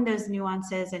knowing those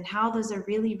nuances and how those are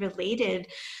really related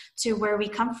to where we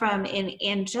come from,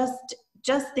 and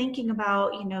just thinking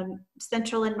about,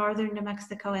 central and northern New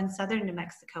Mexico and southern New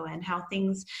Mexico, and how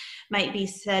things might be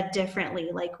said differently.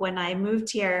 Like when I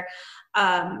moved here,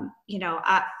 I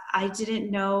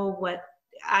didn't know what,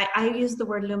 I used the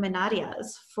word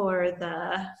luminarias for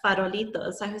the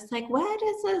farolitos. I was like, what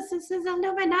is this? This is a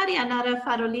luminaria, not a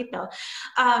farolito.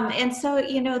 And so,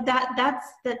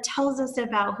 that tells us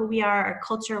about who we are, our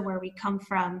culture, where we come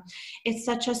from. It's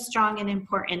such a strong and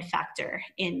important factor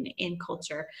in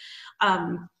culture.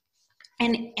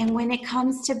 And when it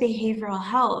comes to behavioral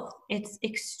health, it's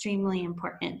extremely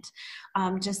important.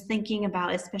 Just thinking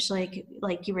about, especially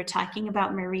like you were talking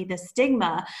about, Marie, the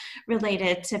stigma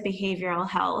related to behavioral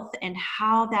health and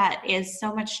how that is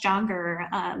so much stronger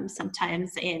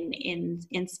sometimes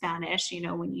in Spanish.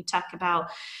 When you talk about,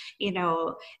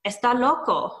 está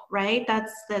loco, right?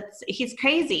 That's he's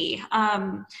crazy.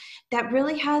 That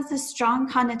really has a strong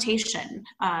connotation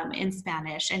in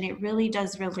Spanish, and it really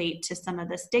does relate to some of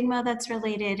the stigma that's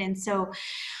related. And so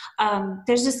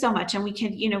there's just so much, and we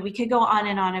could go on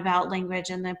and on about language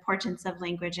and the importance of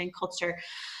language and culture.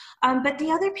 But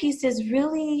the other piece is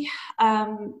really,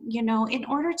 in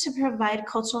order to provide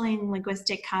culturally and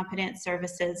linguistic competent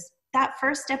services, that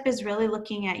first step is really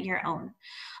looking at your own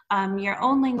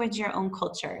language, your own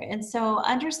culture. And so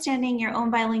understanding your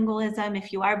own bilingualism,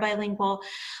 if you are bilingual,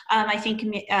 I think,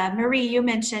 Marie, you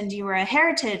mentioned you were a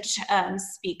heritage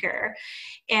speaker.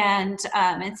 And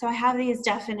so I have these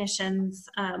definitions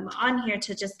on here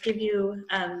to just give you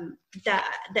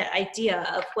that idea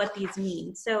of what these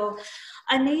mean. So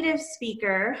a native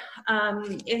speaker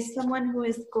is someone who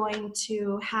is going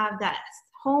to have that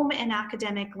home and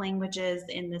academic languages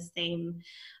in the same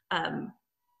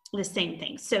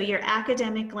thing. So your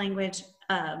academic language,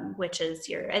 which is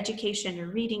your education, your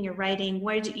reading, your writing,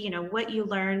 what you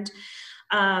learned.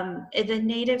 The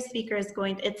native speaker is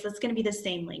it's going to be the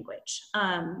same language.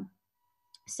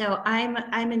 So I'm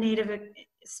a native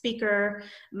speaker.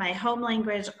 My home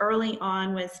language early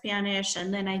on was Spanish,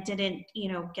 and then I didn't,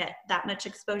 get that much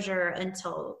exposure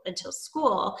until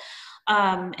school.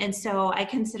 And so I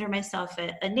consider myself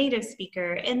a native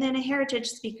speaker. And then a heritage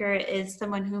speaker is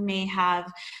someone who may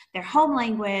have their home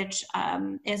language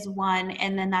is one,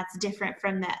 and then that's different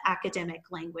from the academic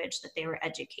language that they were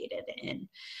educated in.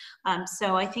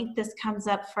 So I think this comes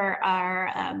up for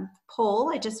our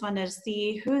poll. I just wanted to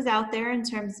see who's out there in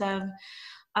terms of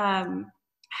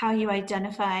how you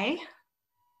identify.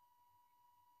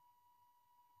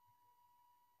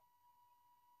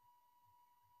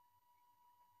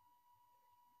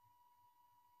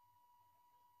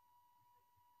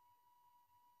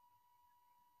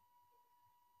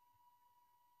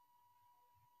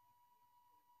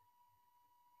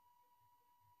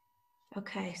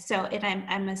 Okay, so and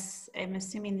I'm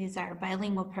assuming these are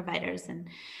bilingual providers, and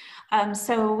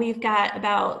so we've got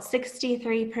about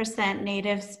 63%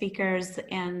 native speakers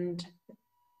and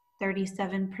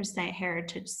 37%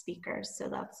 heritage speakers, so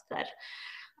that's good.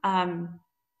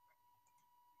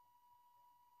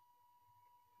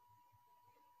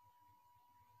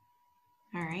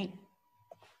 All right.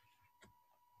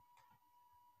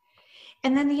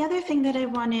 And then the other thing that I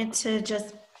wanted to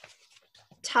just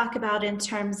talk about in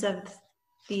terms of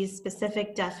these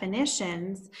specific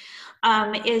definitions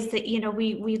is that, you know,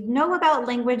 we know about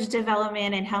language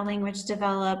development and how language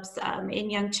develops in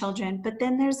young children, but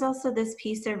then there's also this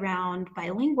piece around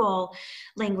bilingual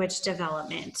language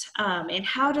development, and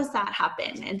how does that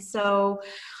happen? And so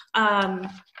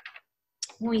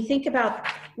when we think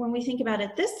about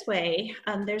it this way,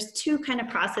 there's two kind of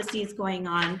processes going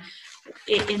on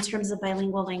in terms of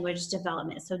bilingual language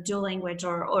development, so dual language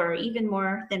or even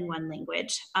more than one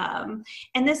language. And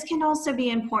this can also be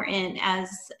important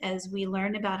as we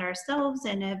learn about ourselves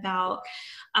and about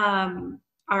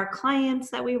our clients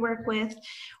that we work with.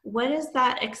 What is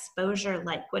that exposure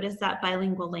like? What is that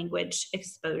bilingual language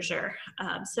exposure?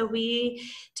 So we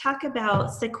talk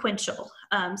about sequential.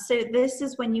 So this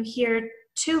is when you hear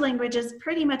two languages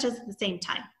pretty much at the same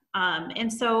time.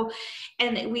 And so,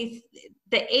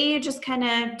 the age is kind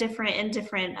of different in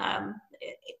different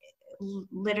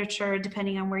literature,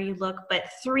 depending on where you look, but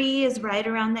 3 is right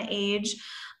around the age.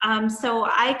 So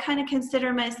I kind of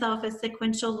consider myself a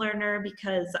sequential learner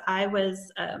because I was,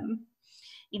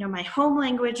 you know, my home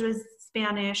language was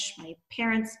Spanish. My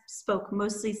parents spoke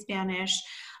mostly Spanish.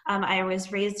 I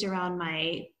was raised around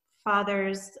my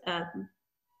father's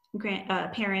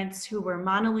parents who were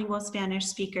monolingual Spanish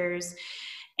speakers.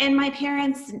 And my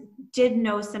parents did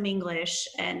know some English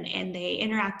and they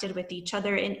interacted with each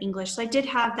other in English. So I did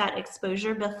have that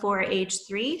exposure before age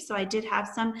 3. So I did have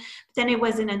some, but then it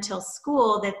wasn't until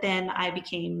school that then I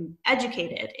became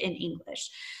educated in English.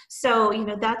 So, you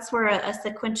know, that's where a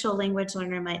sequential language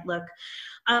learner might look.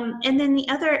 And then the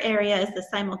other area is the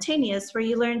simultaneous, where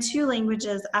you learn 2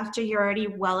 languages after you're already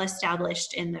well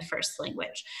established in the first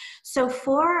language. So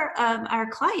for our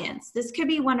clients, this could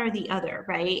be one or the other,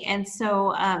 right? And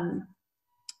so,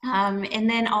 and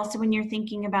then also when you're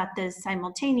thinking about the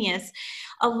simultaneous,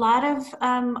 a lot of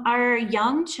our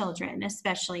young children,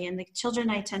 especially, and the children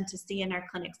I tend to see in our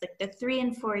clinics, like the 3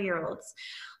 and 4-year-olds,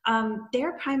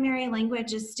 their primary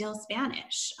language is still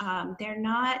Spanish. They're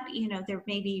not, you know, they're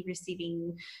maybe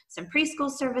receiving some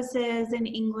preschool services in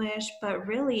English, but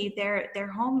really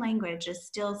their home language is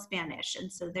still Spanish.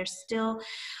 And so they're still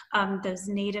those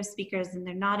native speakers, and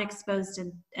they're not exposed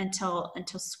until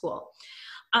school.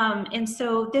 And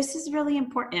so this is really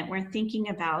important. We're thinking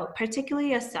about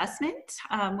particularly assessment,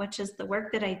 which is the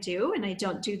work that I do, and I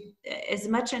don't do as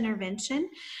much intervention,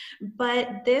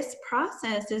 but this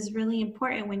process is really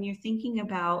important when you're thinking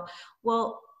about,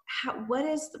 well, what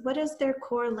is their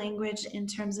core language in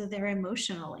terms of their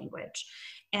emotional language,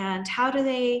 and how do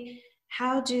they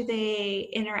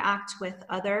interact with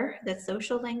the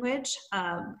social language,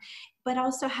 but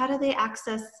also how do they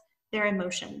access their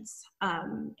emotions.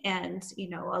 And, you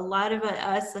know, a lot of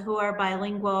us who are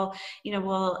bilingual, you know,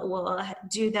 will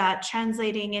do that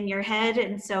translating in your head.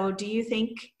 And so do you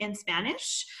think in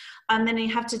Spanish? Then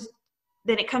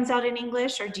it comes out in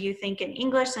English, or do you think in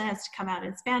English and it has to come out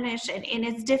in Spanish? And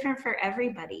it's different for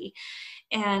everybody.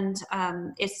 And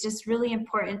it's just really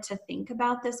important to think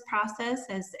about this process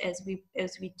as we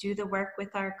do the work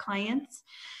with our clients.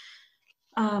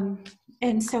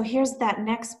 And so here's that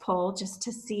next poll, just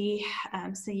to see,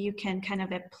 so you can kind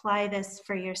of apply this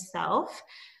for yourself.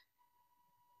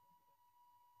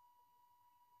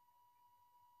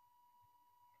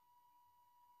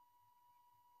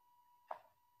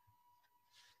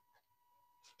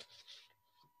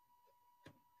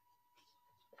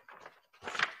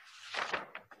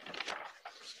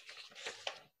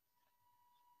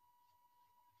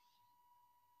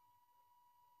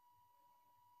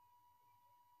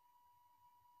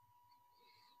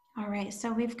 All right,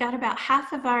 so we've got about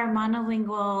half of our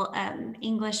monolingual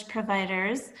English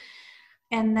providers,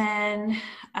 and then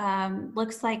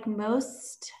looks like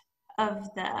most of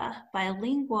the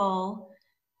bilingual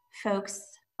folks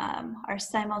are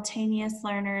simultaneous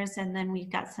learners, and then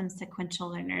we've got some sequential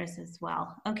learners as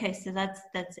well. Okay, so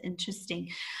that's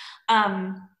interesting.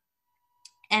 And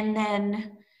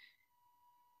then,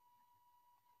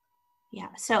 yeah,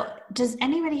 so does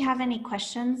anybody have any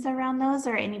questions around those,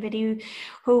 or anybody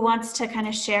who wants to kind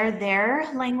of share their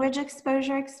language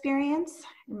exposure experience?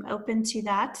 I'm open to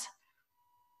that.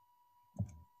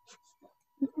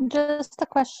 Just a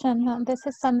question. This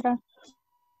is Sandra.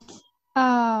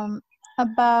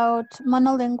 about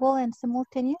monolingual and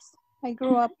simultaneous. I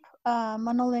grew up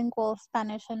monolingual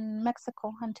Spanish in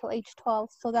Mexico until age 12,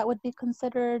 so that would be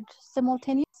considered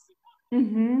simultaneous.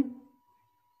 Mm-hmm.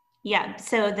 Yeah.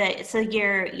 So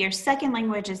your second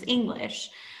language is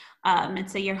English, and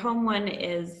so your home one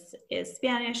is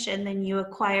Spanish, and then you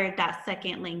acquired that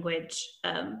second language.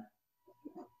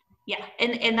 Yeah,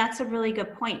 and that's a really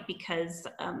good point because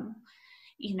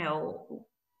you know,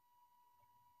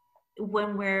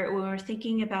 when we're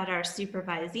thinking about our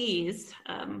supervisees,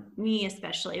 me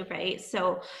especially, right?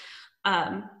 So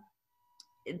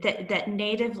that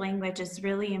native language is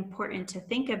really important to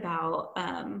think about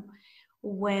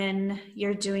when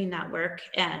you're doing that work,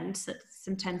 and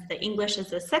sometimes the English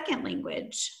as a second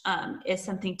language is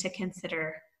something to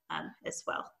consider as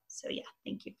well. So yeah,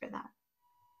 thank you for that.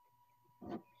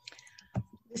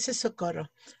 This is Socorro.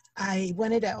 I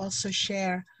wanted to also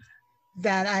share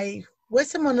that I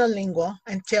was a monolingual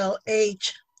until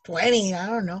age 20. I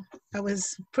don't know. I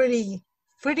was pretty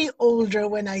older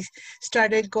when I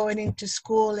started going into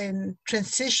school and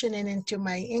transitioning into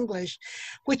my English,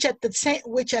 which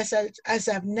as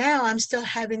of now, I'm still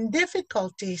having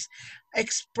difficulties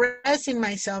expressing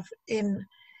myself in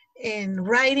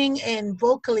writing and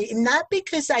vocally, not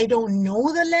because I don't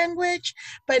know the language,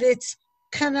 but it's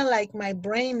kind of like my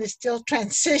brain is still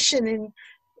transitioning.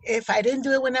 If I didn't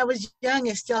do it when I was young,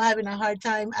 I'm still having a hard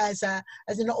time as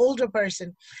an older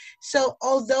person. So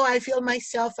although I feel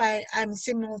myself I'm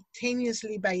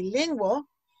simultaneously bilingual,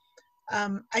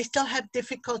 I still have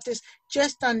difficulties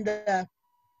just on the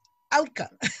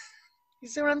outcome. You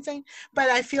see what I'm saying? But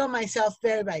I feel myself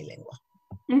very bilingual.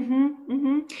 Mm-hmm,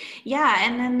 mm-hmm. Yeah,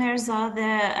 and then there's all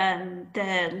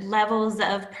the levels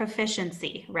of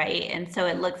proficiency, right? And so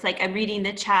it looks like I'm reading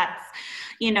the chats,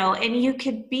 you know, and you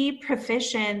could be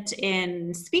proficient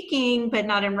in speaking but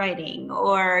not in writing,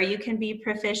 or you can be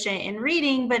proficient in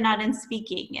reading but not in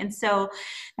speaking. And so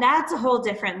that's a whole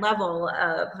different level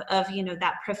of you know,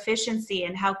 that proficiency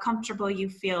and how comfortable you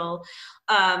feel.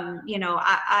 You know,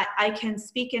 I can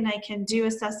speak and I can do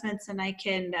assessments and I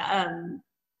can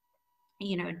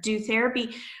you know, do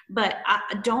therapy, but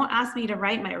don't ask me to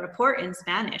write my report in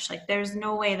Spanish. Like, there's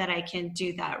no way that I can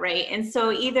do that, right? And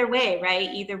so either way, right?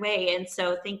 Either way. And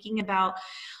so thinking about,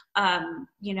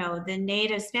 you know, the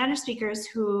native Spanish speakers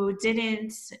who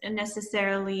didn't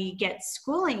necessarily get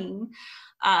schooling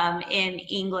in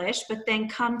English, but then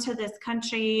come to this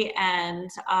country and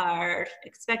are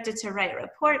expected to write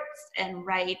reports and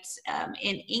write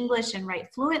in English and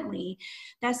write fluently,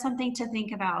 that's something to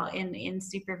think about in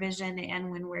supervision and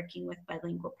when working with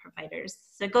bilingual providers.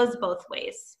 So it goes both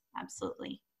ways,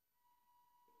 absolutely.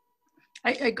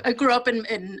 I grew up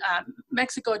in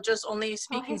Mexico just only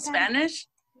speaking Spanish.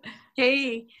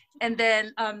 Hey, and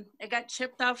then I got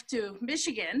shipped off to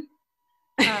Michigan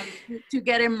to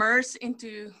get immersed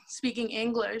into speaking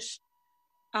English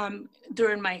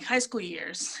during my high school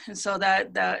years. And so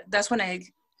that's when I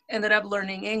ended up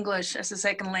learning English as a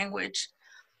second language.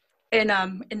 And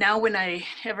now when I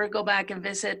ever go back and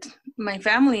visit my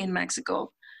family in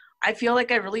Mexico, I feel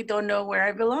like I really don't know where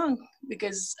I belong,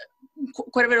 because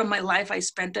quite a bit of my life I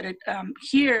spent it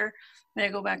here. When I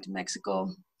go back to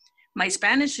Mexico, my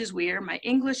Spanish is weird, my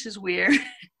English is weird.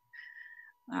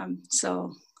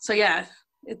 So yeah,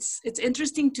 it's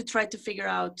interesting to try to figure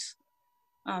out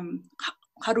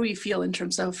how do we feel in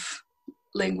terms of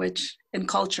language and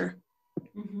culture.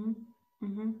 Mm-hmm.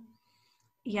 Mm-hmm.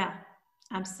 Yeah,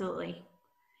 absolutely.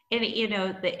 And you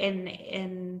know,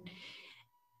 in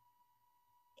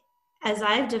as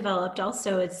I've developed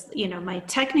also, it's, you know, my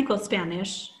technical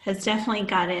Spanish has definitely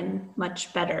gotten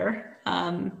much better.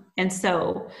 And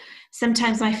so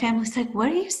sometimes my family's like, what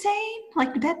are you saying?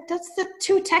 Like, that's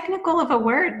too technical of a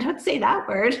word. Don't say that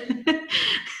word.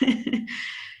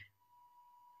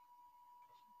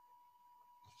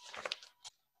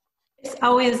 It's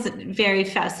always very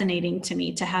fascinating to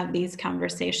me to have these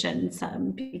conversations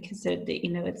because you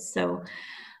know, it's so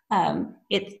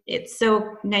it's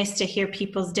so nice to hear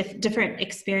people's different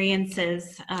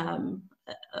experiences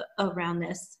around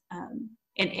this.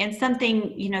 And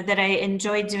something, you know, that I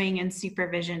enjoy doing in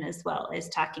supervision as well is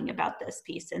talking about this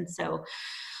piece. And so,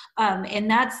 and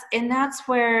that's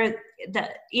where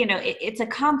you know, it's a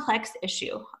complex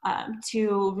issue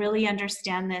to really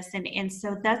understand this. And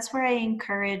so that's where I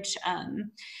encourage,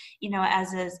 you know,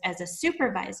 as a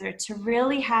supervisor to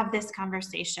really have this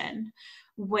conversation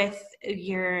with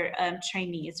your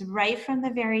trainees right from the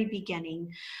very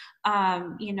beginning,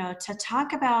 you know, to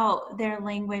talk about their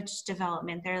language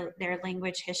development, their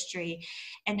language history,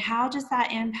 and how does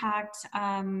that impact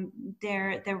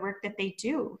their work that they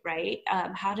do, right?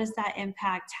 How does that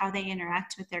impact how they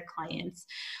interact with their clients?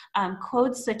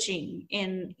 Code switching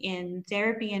in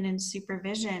therapy and in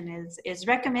supervision is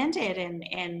recommended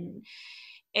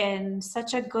and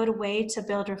such a good way to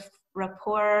build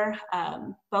rapport,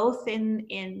 both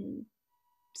in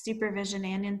supervision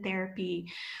and in therapy,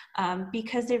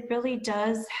 because it really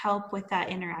does help with that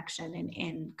interaction.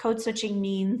 And code switching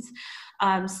means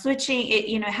switching,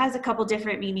 it has a couple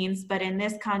different meanings, but in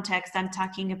this context, I'm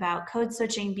talking about code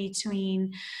switching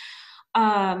between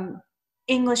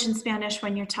English and Spanish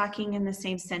when you're talking in the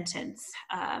same sentence.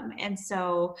 And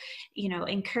so,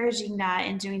 encouraging that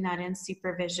and doing that in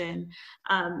supervision.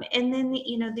 And then,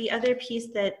 the other piece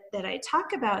that I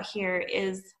talk about here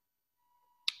is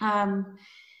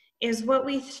what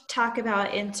we talk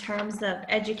about in terms of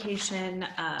education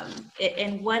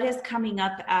and what is coming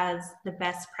up as the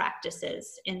best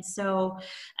practices. And so,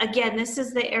 again, this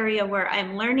is the area where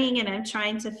I'm learning and I'm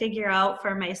trying to figure out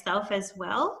for myself as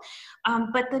well.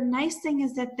 But the nice thing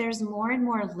is that there's more and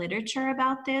more literature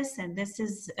about this, and this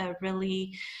is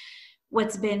really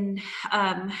what's been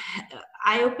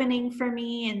eye-opening for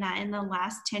me in the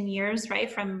last 10 years,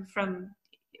 right? From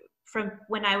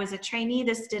when I was a trainee,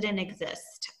 this didn't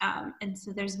exist. And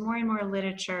so there's more and more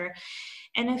literature.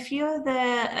 And a few of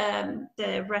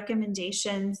the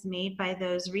recommendations made by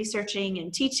those researching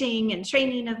and teaching and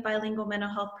training of bilingual mental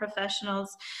health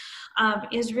professionals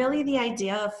is really the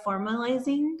idea of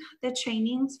formalizing the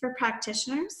trainings for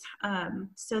practitioners.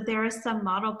 So there are some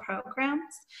model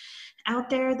programs out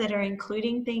there that are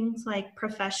including things like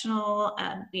professional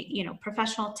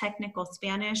technical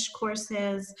Spanish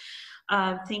courses,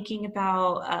 thinking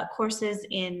about courses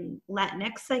in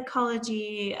Latinx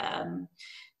psychology,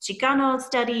 Chicano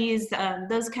studies,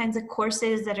 those kinds of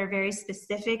courses that are very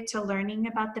specific to learning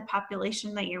about the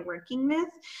population that you're working with,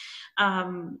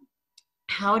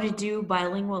 how to do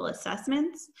bilingual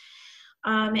assessments,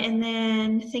 and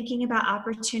then thinking about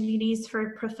opportunities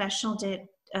for professional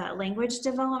language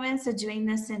development, so doing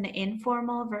this in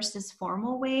informal versus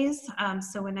formal ways.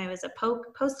 So when I was a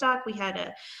postdoc, we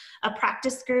had a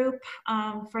practice group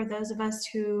for those of us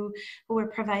who were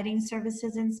providing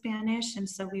services in Spanish, and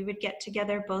so we would get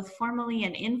together both formally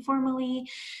and informally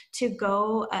to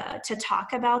go to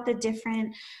talk about the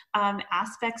different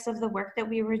aspects of the work that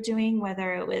we were doing,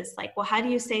 whether it was like, well, how do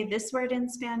you say this word in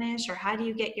Spanish, or how do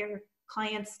you get your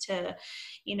clients to,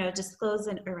 disclose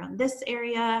around this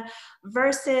area,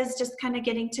 versus just kind of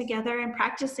getting together and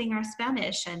practicing our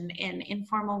Spanish in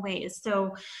informal ways.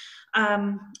 So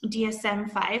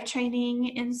DSM-5 training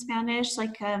in Spanish,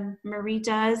 like Marie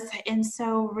does. And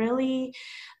so really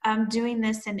doing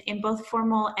this in both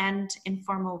formal and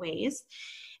informal ways.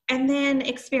 And then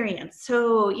experience.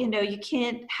 So, you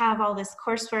can't have all this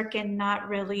coursework and not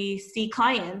really see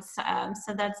clients.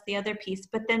 So that's the other piece.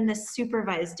 But then the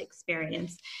supervised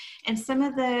experience. And some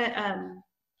of the,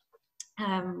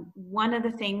 one of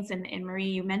the things, and Marie,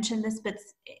 you mentioned this, but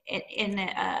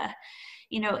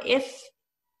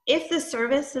if the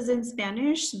service is in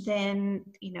Spanish, then,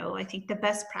 I think the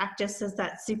best practice is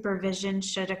that supervision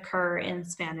should occur in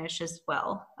Spanish as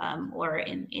well, or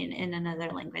in another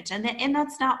language. And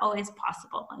that's not always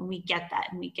possible. And we get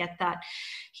that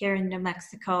here in New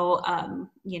Mexico,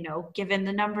 given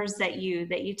the numbers that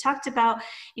you talked about,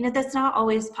 that's not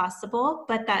always possible,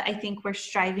 but that I think we're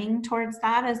striving towards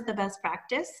that as the best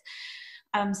practice.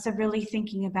 So really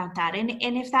thinking about that, and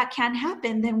if that can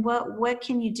happen, then what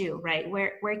can you do, right?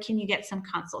 Where can you get some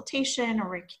consultation, or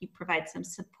where can you provide some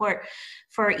support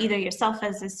for either yourself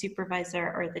as a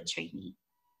supervisor or the trainee?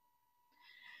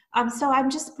 So I'm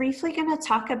just briefly going to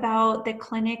talk about the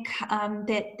clinic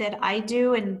that I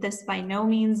do, and this by no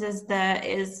means is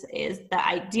the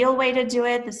ideal way to do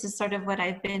it. This is sort of what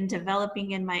I've been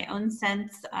developing in my own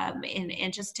sense,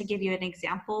 and just to give you an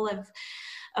example of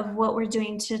what we're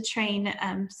doing to train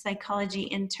psychology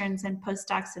interns and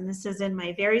postdocs, and this is in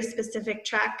my very specific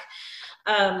track.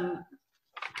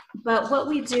 But what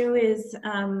we do is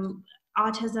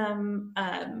autism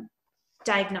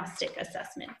diagnostic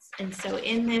assessments. And so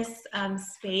in this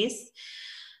space,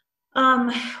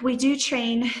 we do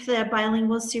train the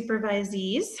bilingual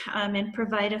supervisees and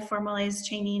provide a formalized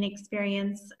training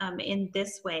experience in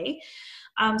this way.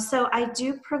 So I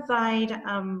do provide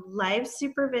live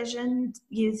supervision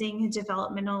using a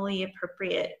developmentally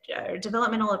appropriate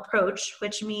developmental approach,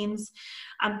 which means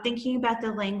thinking about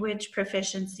the language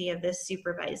proficiency of this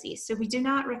supervisee. So we do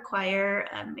not require,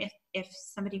 if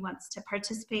somebody wants to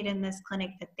participate in this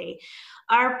clinic, that they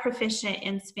are proficient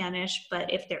in Spanish,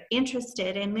 but if they're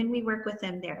interested, and then we work with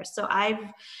them there. So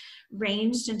I've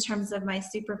ranged in terms of my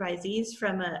supervisees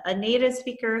from a native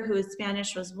speaker whose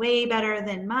Spanish was way better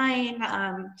than mine,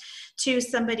 to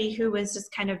somebody who was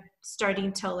just kind of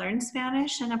starting to learn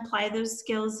Spanish and apply those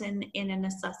skills in an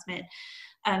assessment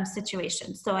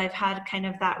situation. So I've had kind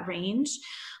of that range.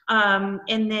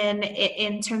 And then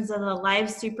in terms of the live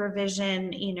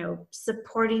supervision, you know,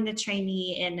 supporting the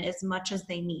trainee in as much as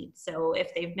they need. So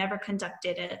if they've never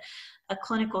conducted a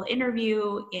clinical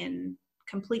interview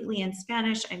completely in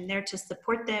Spanish, I'm there to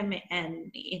support them, and,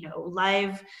 you know,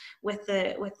 live with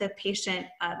the patient,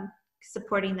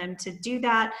 supporting them to do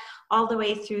that all the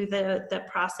way through the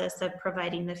process of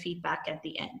providing the feedback at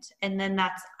the end. And then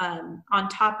that's on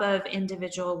top of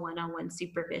individual one-on-one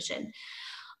supervision.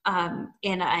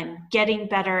 And I'm getting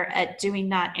better at doing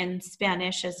that in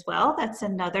Spanish as well. That's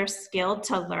another skill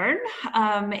to learn.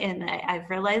 And I've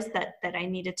realized that I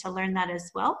needed to learn that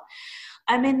as well.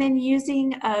 And then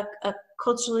using a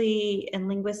culturally and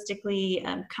linguistically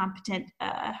competent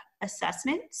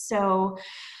assessment. So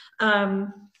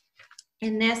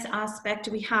in this aspect,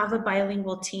 we have a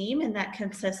bilingual team, and that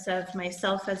consists of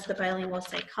myself as the bilingual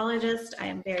psychologist. I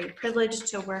am very privileged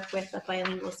to work with a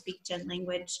bilingual speech and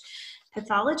language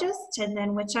pathologist, and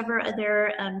then whichever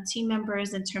other team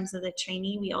members in terms of the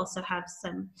trainee. We also have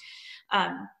some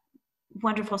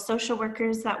wonderful social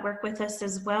workers that work with us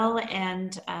as well,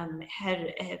 and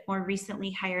had more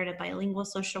recently hired a bilingual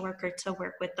social worker to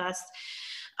work with us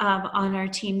on our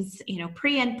team's, you know,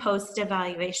 pre and post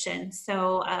evaluation.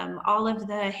 So all of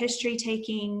the history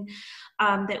taking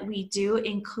that we do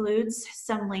includes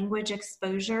some language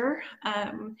exposure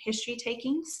history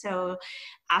taking. So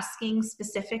asking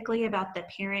specifically about the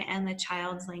parent and the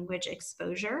child's language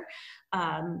exposure,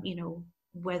 you know,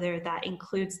 whether that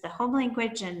includes the home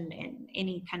language and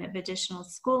any kind of additional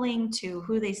schooling to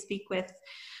who they speak with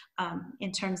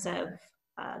in terms of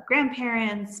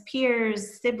grandparents,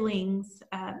 peers, siblings,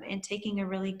 and taking a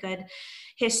really good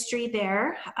history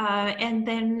there. And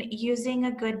then using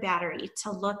a good battery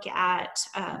to look at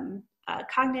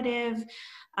cognitive,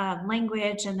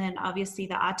 language, and then obviously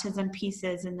the autism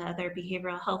pieces and the other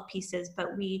behavioral health pieces.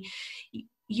 But we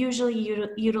usually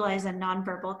utilize a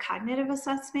nonverbal cognitive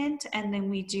assessment, and then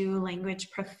we do language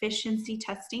proficiency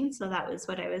testing. So that was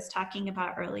what I was talking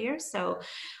about earlier. So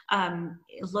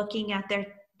looking at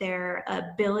their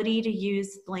ability to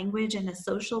use language in a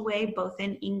social way, both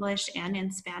in English and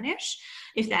in Spanish,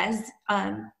 if that has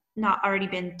not already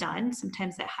been done.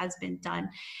 Sometimes it has been done.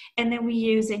 And then we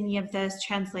use any of those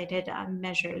translated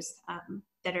measures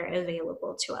that are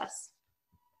available to us.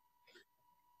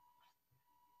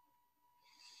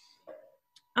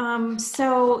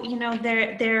 So, you know,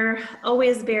 there are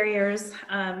always barriers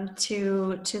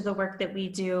to the work that we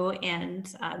do,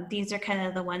 and these are kind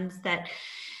of the ones that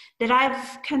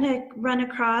I've kind of run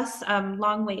across.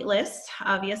 Long wait lists,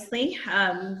 obviously.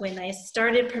 When I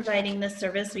started providing this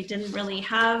service, we didn't really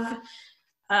have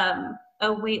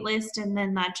a wait list, and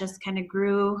then that just kind of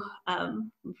grew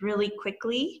really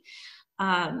quickly.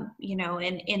 You know,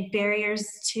 and barriers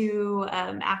to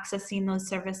accessing those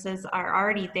services are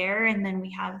already there, and then we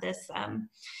have this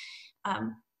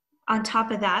on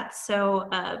top of that. So,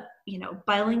 you know,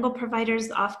 bilingual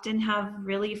providers often have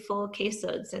really full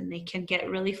caseloads, and they can get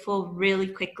really full really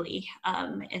quickly.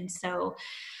 And so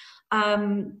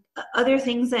other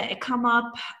things that come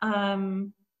up,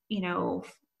 you know,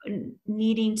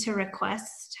 needing to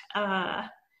request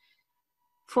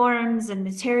forms and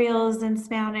materials in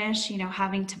Spanish, you know,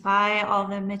 having to buy all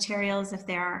the materials if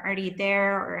they aren't already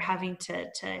there, or having to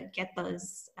get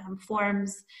those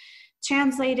forms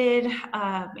translated,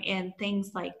 and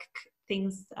things,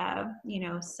 you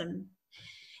know, some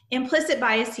implicit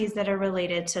biases that are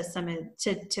related to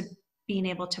to being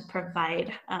able to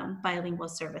provide bilingual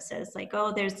services. Like,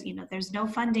 oh, there's no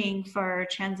funding for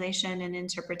translation and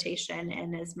interpretation,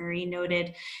 and as Marie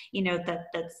noted, you know,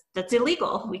 that's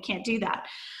illegal. We can't do that.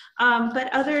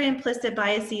 But other implicit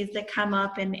biases that come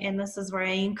up, and this is where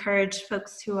I encourage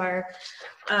folks who are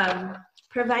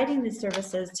providing these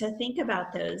services to think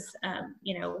about those.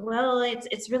 You know, well,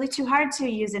 it's really too hard to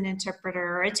use an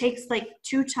interpreter, or it takes like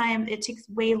it takes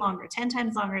way longer, 10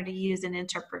 times longer to use an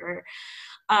interpreter.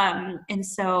 And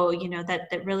so, you know, that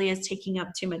really is taking up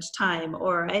too much time,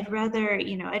 or I'd rather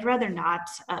not,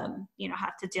 you know,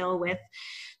 have to deal with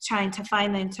trying to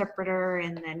find the interpreter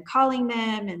and then calling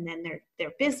them, and then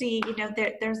they're busy. You know,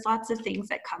 there's lots of things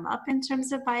that come up in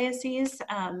terms of biases,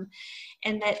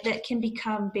 and that can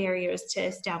become barriers to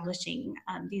establishing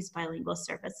these bilingual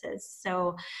services.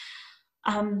 So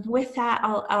With that,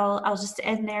 I'll just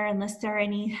end there unless there are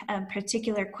any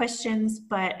particular questions,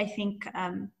 but I think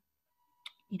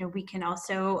you know, we can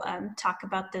also talk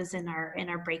about those in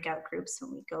our breakout groups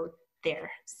when we go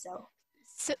there. So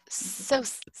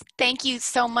thank you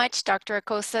so much, Dr.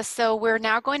 Acosta. So we're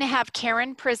now going to have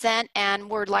Karen present, and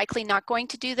we're likely not going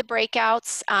to do the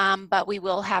breakouts, but we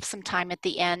will have some time at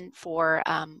the end for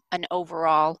an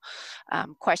overall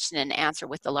question and answer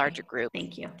with the larger group.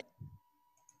 Thank you.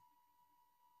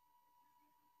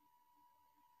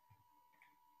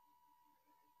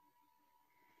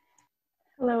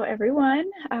 Hello, everyone.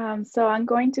 So I'm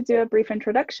going to do a brief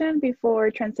introduction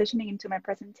before transitioning into my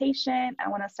presentation. I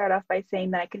want to start off by saying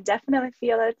that I can definitely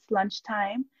feel it's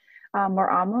lunchtime.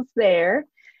 We're almost there.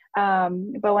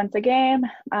 But once again,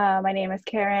 my name is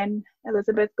Karen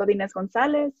Elizabeth Godinez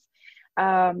Gonzalez.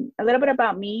 A little bit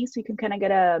about me, so you can kind of get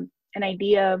an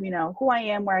idea of, you know, who I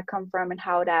am, where I come from, and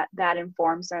how that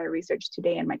informs my research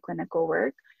today and my clinical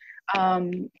work.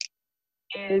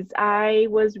 I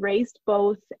was raised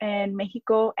both in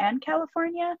Mexico and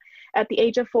California. At the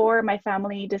age of 4, my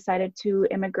family decided to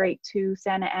immigrate to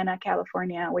Santa Ana,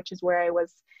 California, which is where I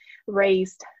was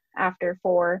raised after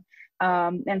 4.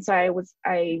 And so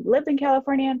I lived in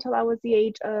California until I was the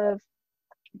age of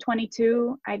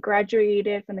 22. I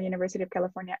graduated from the University of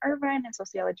California, Irvine in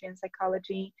Sociology and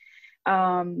Psychology.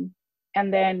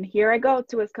 And then here I go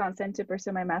to Wisconsin to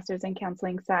pursue my master's in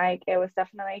counseling psych. It was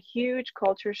definitely a huge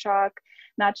culture shock,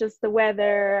 not just the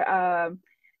weather,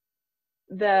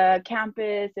 the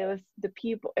campus, it was the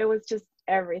people, it was just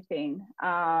everything.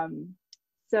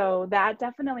 So that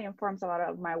definitely informs a lot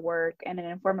of my work, and it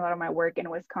informed a lot of my work in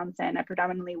Wisconsin. I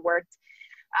predominantly worked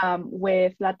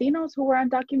with Latinos who were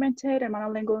undocumented and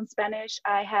monolingual in Spanish.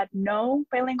 I had no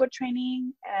bilingual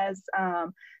training, as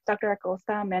Dr.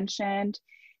 Acosta mentioned.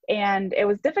 And it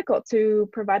was difficult to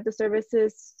provide the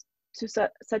services to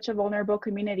such a vulnerable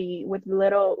community with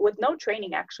no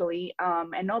training actually,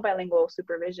 and no bilingual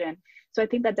supervision. So I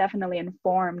think that definitely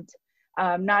informed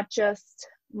not just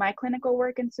my clinical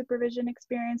work and supervision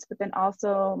experience, but then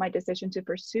also my decision to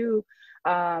pursue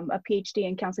a PhD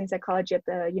in counseling psychology at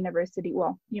the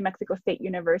New Mexico State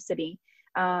University.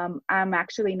 I'm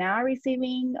actually now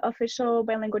receiving official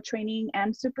bilingual training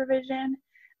and supervision,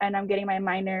 and I'm getting my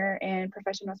minor in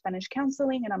professional Spanish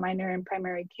counseling and a minor in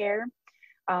primary care.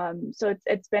 So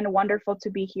it's been wonderful to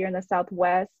be here in the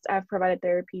Southwest. I've provided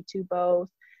therapy to both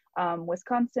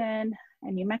Wisconsin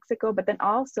and New Mexico, but then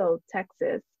also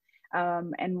Texas,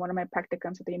 and one of my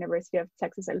practicums at the University of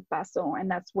Texas, El Paso, and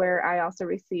that's where I also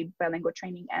received bilingual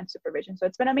training and supervision. So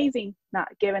it's been amazing,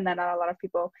 given that not a lot of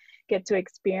people get to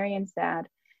experience that.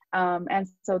 And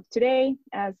so today,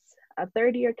 as a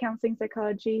third-year counseling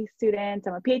psychology student,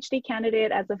 I'm a PhD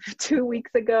candidate as of 2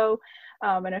 weeks ago,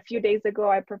 and a few days ago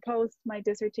I proposed my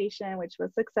dissertation, which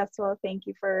was successful. Thank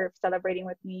you for celebrating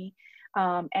with me.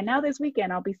 And now this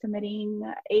weekend I'll be submitting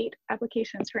 8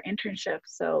 applications for internships.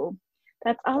 So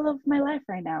that's all of my life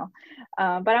right now.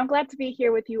 But I'm glad to be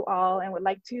here with you all, and would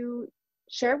like to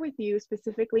share with you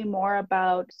specifically more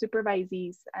about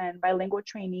supervisees and bilingual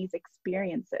trainees'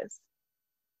 experiences.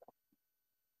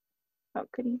 Oh,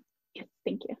 could you? Yes,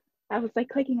 thank you. I was like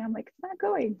clicking, I'm like, it's not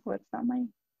going. Well, it's not my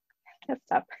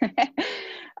desktop.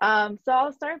 So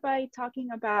I'll start by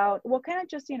talking about, we'll kind of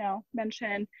just,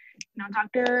 mention,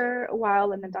 Dr.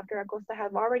 Weil and then Dr. Acosta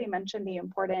have already mentioned the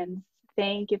importance.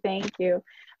 Thank you.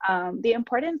 The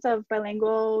importance of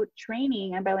bilingual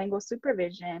training and bilingual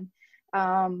supervision.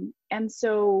 And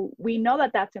so we know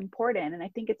that that's important. And I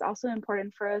think it's also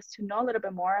important for us to know a little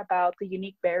bit more about the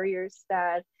unique barriers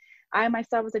that I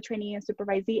myself as a trainee and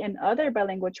supervisee and other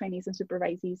bilingual trainees and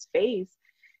supervisees face.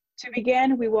 To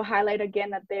begin, we will highlight again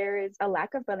that there is a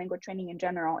lack of bilingual training in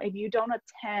general. If you don't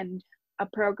attend a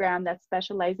program that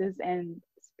specializes in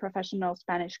professional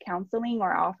Spanish counseling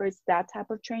or offers that type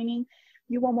of training,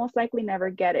 you will most likely never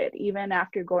get it. Even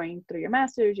after going through your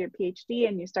master's, your PhD,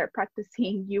 and you start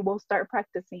practicing, you will start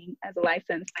practicing as a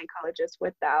licensed psychologist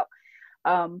without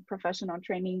professional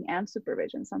training and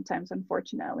supervision sometimes,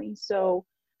 unfortunately. So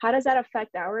how does that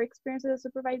affect our experience as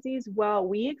supervisees? Well,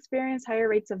 we experience higher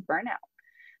rates of burnout.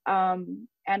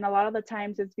 And a lot of the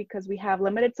times it's because we have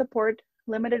limited support,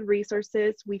 limited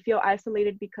resources. We feel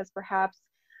isolated because perhaps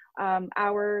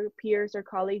our peers or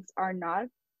colleagues are not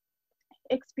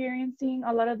experiencing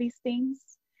a lot of these things.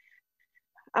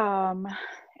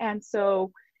 And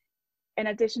so in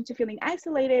addition to feeling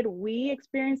isolated, we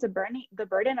experience the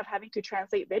burden of having to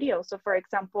translate video. So for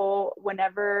example,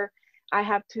 whenever I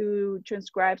have to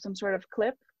transcribe some sort of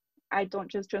clip, I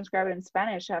don't just transcribe it in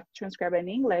Spanish, I have to transcribe it in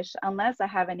English unless I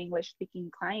have an English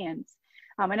speaking client.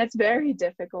 And it's very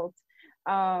difficult.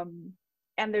 And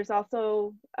And there's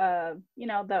also, you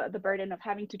know, the burden of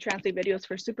having to translate videos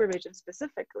for supervision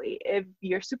specifically. If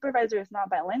your supervisor is not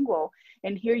bilingual,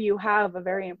 and here you have a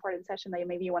very important session that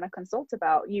maybe you want to consult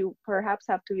about, you perhaps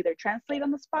have to either translate on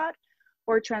the spot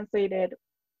or translate it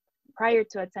prior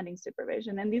to attending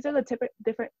supervision. And these are the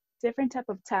different type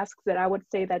of tasks that I would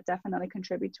say that definitely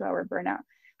contribute to our burnout,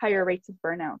 higher rates of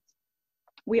burnout.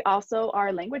 We also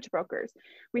are language brokers.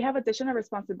 We have additional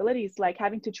responsibilities like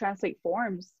having to translate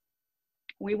forms.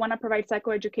 We want to provide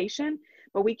psychoeducation,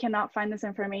 but we cannot find this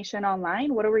information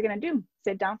online. What are we going to do?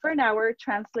 Sit down for an hour,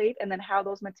 translate, and then have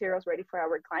those materials ready for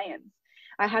our clients.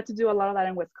 I had to do a lot of that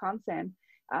in Wisconsin.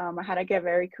 I had to get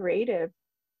very creative.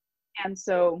 And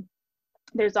so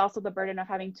there's also the burden of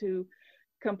having to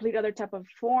complete other type of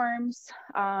forms.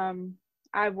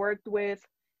 I've worked with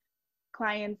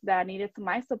clients that needed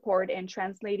my support in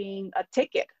translating a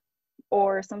ticket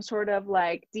or some sort of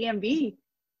like DMV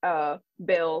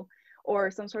bill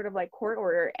or some sort of like court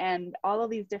order, and all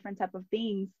of these different type of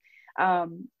things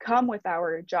come with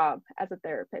our job as a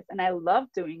therapist. And I love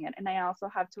doing it. And I also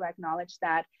have to acknowledge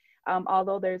that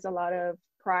although there's a lot of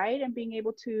pride in being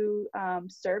able to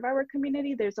serve our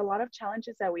community, there's a lot of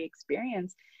challenges that we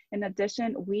experience. In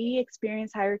addition, we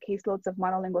experience higher caseloads of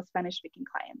monolingual Spanish-speaking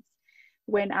clients.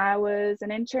 When I was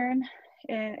an intern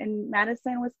in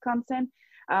Madison, Wisconsin,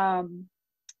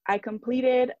 I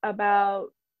completed about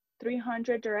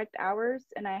 300 direct hours,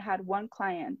 and I had one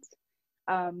client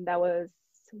that was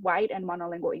white and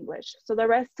monolingual English. So the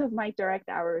rest of my direct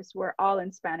hours were all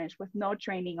in Spanish with no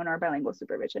training on our bilingual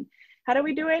supervision. How do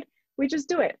we do it? We just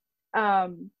do it.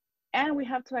 And we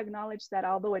have to acknowledge that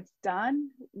although it's done,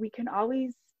 we can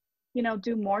always, you know,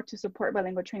 do more to support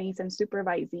bilingual trainees and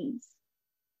supervisees.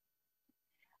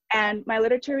 And my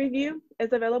literature review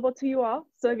is available to you all.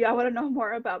 So if y'all want to know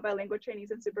more about bilingual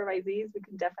trainees and supervisees,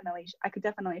 I could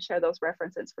definitely share those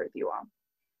references with you all.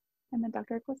 And then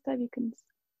Dr. Acosta, you can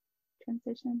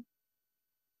transition.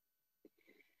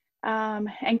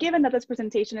 And given that this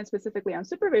presentation is specifically on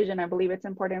supervision, I believe it's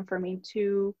important for me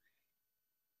to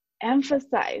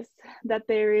emphasize that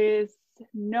there is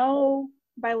no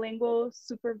bilingual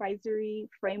supervisory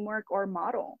framework or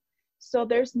model. So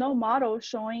there's no model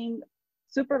showing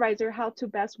supervisor how to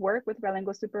best work with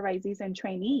bilingual supervisees and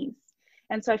trainees.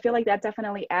 And so I feel like that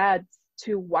definitely adds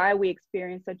to why we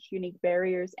experience such unique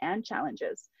barriers and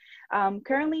challenges.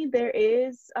 Currently, there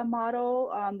is a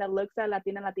model that looks at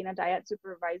Latina dyad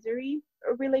supervisory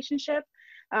relationship,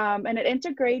 and it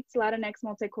integrates Latinx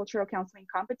multicultural counseling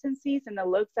competencies, and it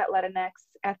looks at Latinx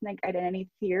ethnic identity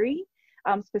theory,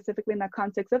 specifically in the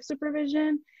context of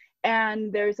supervision.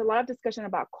 And there's a lot of discussion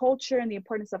about culture and the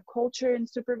importance of culture in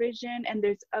supervision. And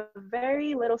there's a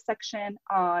very little section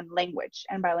on language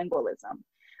and bilingualism.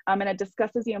 And it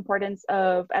discusses the importance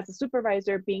of, as a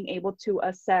supervisor, being able to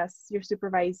assess your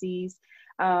supervisees,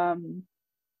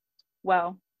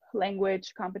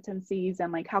 language competencies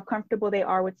and like how comfortable they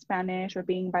are with Spanish or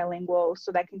being bilingual,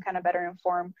 so that can kind of better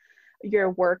inform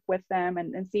your work with them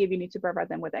and see if you need to provide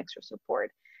them with extra support.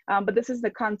 But this is the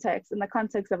context, in the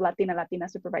context of Latina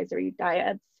supervisory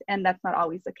dyads, and that's not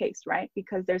always the case, right?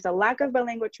 Because there's a lack of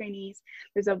bilingual trainees,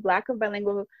 there's a lack of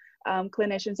bilingual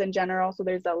clinicians in general, so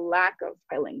there's a lack of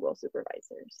bilingual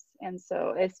supervisors. And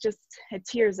so it's just, it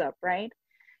tears up, right?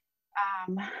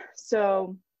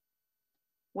 So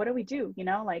what do we do? You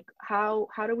know, like how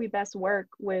do we best work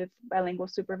with bilingual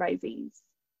supervisees?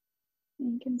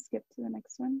 You can skip to the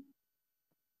next one.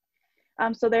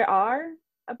 So there are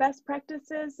best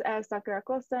practices, as Dr.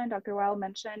 Acosta and Dr. Weil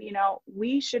mentioned. You know,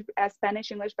 we should, as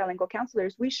Spanish-English bilingual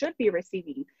counselors, we should be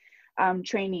receiving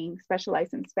training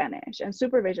specialized in Spanish and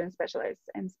supervision specialized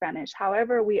in Spanish.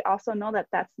 However, we also know that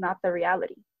that's not the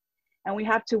reality, and we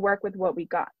have to work with what we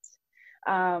got.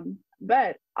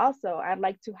 But also, I'd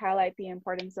like to highlight the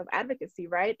importance of advocacy,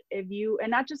 right? If you,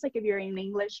 and not just like if you're an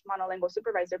English monolingual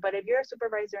supervisor, but if you're a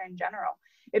supervisor in general,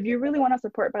 if you really want to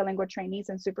support bilingual trainees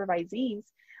and supervisees,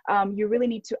 you really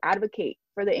need to advocate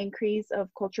for the increase of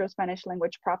cultural Spanish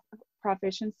language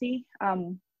proficiency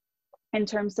in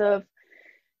terms of,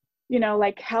 you know,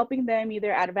 like helping them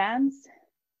either advance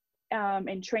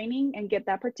in training and get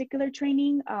that particular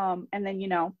training. And then, you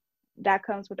know, that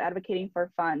comes with advocating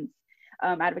for funds.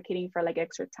 Advocating for like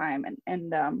extra time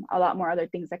and a lot more other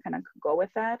things that kind of go with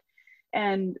that.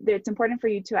 And it's important for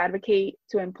you to advocate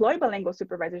to employ bilingual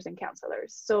supervisors and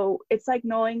counselors. So it's like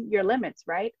knowing your limits,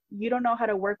 right? You don't know how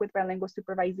to work with bilingual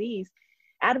supervisees.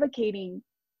 Advocating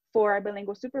for a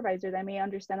bilingual supervisor that may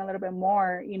understand a little bit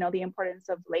more, you know, the importance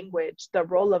of language, the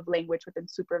role of language within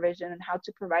supervision, and how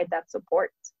to provide that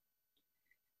support.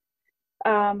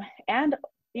 And,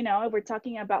 you know, if we're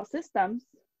talking about systems,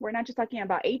 we're not just talking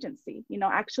about agency, you know,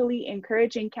 actually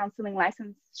encouraging counseling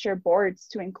licensure boards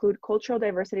to include cultural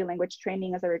diversity language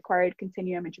training as a required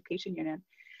continuum education unit.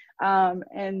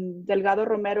 And Delgado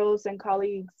Romero's and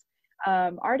colleagues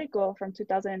article from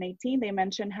 2018, they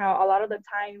mentioned how a lot of the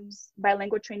times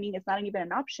bilingual training is not even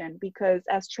an option, because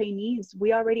as trainees,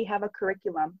 we already have a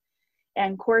curriculum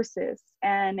and courses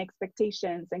and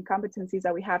expectations and competencies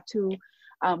that we have to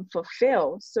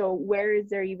fulfill. So where is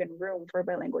there even room for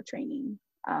bilingual training?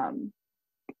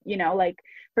 You know, like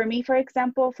for me, for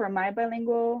example, for my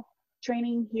bilingual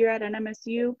training here at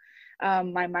NMSU,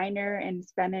 my minor in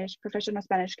Spanish, professional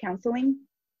Spanish counseling,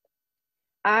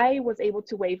 I was able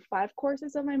to waive 5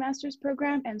 courses of my master's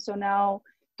program. And so now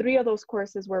 3 of those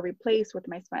courses were replaced with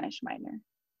my Spanish minor.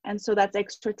 And so that's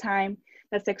extra time,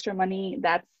 that's extra money,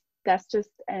 that's just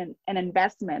an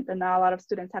investment that not a lot of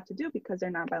students have to do because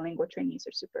they're not bilingual trainees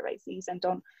or supervisees and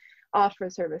don't offer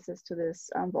services to this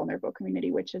vulnerable community,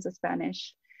 which is a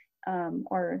Spanish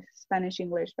or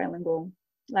Spanish-English bilingual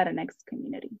Latinx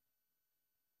community.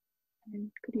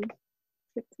 And could you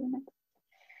skip to the next?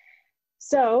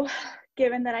 So,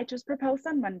 given that I just proposed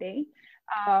on Monday,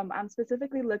 I'm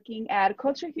specifically looking at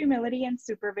culture, humility, and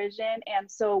supervision. And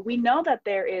so we know that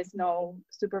there is no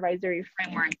supervisory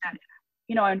framework that,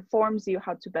 you know, informs you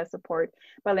how to best support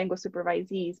bilingual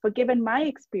supervisees. But given my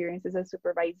experience as a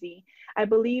supervisee, I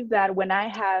believe that when I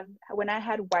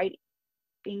had white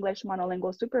English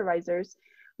monolingual supervisors,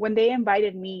 when they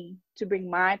invited me to bring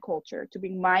my culture, to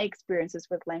bring my experiences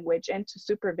with language into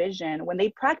supervision, when they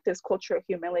practiced cultural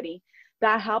humility,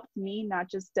 that helped me not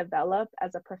just develop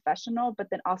as a professional, but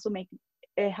then also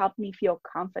it helped me feel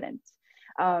confident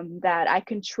that I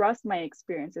can trust my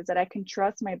experiences, that I can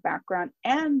trust my background,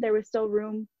 and there was still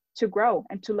room to grow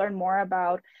and to learn more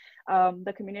about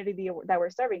the community that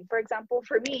we're serving. For example,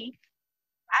 for me,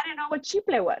 I didn't know what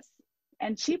chiple was.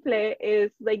 And chiple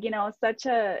is like, you know,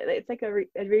 it's like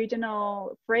a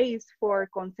regional phrase for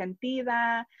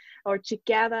consentida, or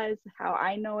chiqueada is how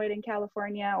I know it in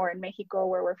California or in Mexico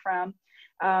where we're from.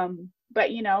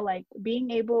 But, you know, like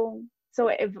being able, so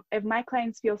if my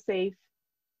clients feel safe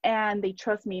and they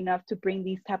trust me enough to bring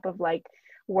these type of like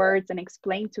words and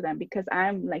explain to them, because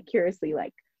I'm like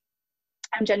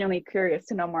I'm genuinely curious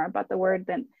to know more about the word,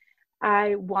 then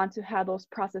I want to have those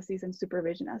processes in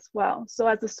supervision as well. So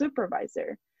as a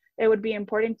supervisor, it would be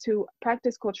important to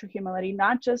practice cultural humility,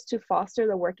 not just to foster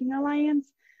the working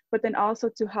alliance, but then also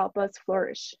to help us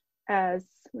flourish as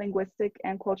linguistic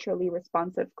and culturally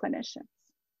responsive clinicians.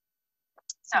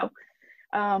 So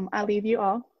I'll leave you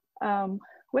all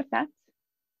with that.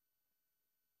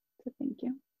 So thank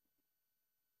you.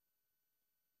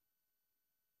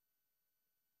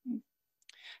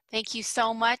 Thank you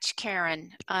so much,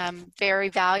 Karen. Very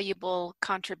valuable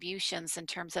contributions in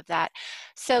terms of that.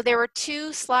 So there were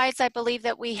 2 slides, I believe,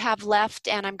 that we have left,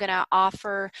 and I'm going to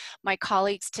offer my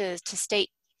colleagues to state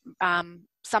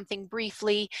something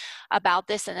briefly about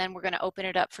this, and then we're going to open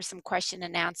it up for some question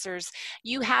and answers.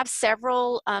 You have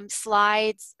several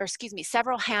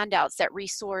several handouts that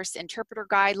resource interpreter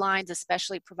guidelines,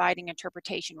 especially providing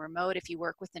interpretation remote if you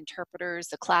work with interpreters,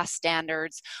 the class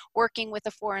standards, working with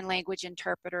a foreign language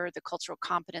interpreter, the cultural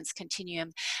competence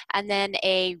continuum, and then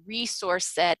a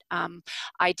resource that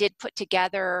I did put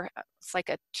together. It's like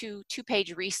a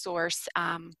two-page resource,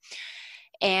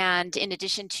 and in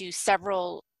addition to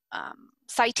several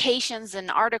citations and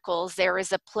articles, there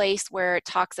is a place where it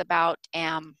talks about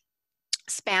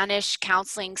Spanish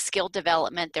counseling skill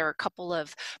development. There are a couple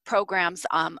of programs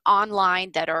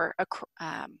online that are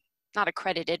not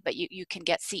accredited, but you can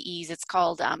get CEs. It's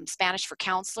called Spanish for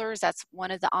Counselors. That's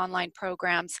one of the online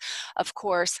programs. Of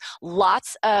course,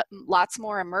 lots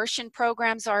more immersion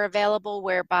programs are available,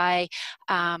 whereby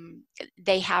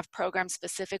they have programs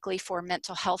specifically for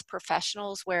mental health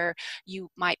professionals, where you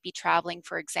might be traveling,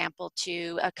 for example,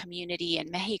 to a community in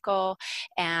Mexico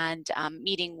and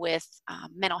meeting with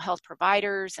mental health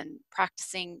providers and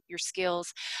practicing your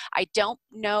skills. I don't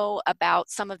know about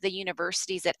some of the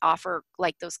universities that offer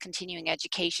like those continuing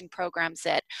education programs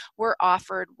that were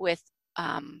offered with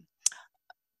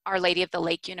Our Lady of the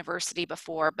Lake University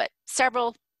before, but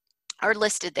several are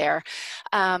listed there.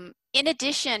 In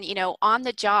addition, you know, on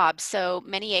the job, so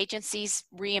many agencies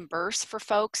reimburse for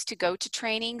folks to go to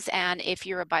trainings, and if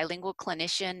you're a bilingual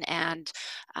clinician and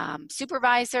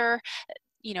supervisor,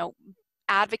 you know,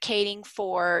 advocating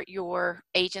for your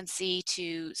agency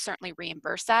to certainly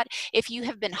reimburse that. If you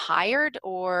have been hired,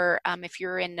 or if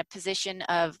you're in a position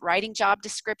of writing job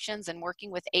descriptions and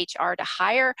working with HR to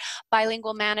hire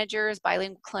bilingual managers,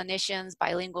 bilingual clinicians,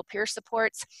 bilingual peer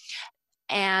supports,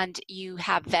 and you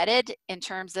have vetted in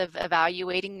terms of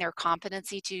evaluating their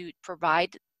competency to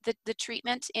provide the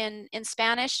treatment in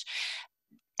Spanish,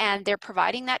 and they're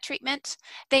providing that treatment,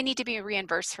 they need to be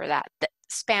reimbursed for that. The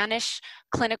Spanish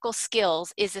clinical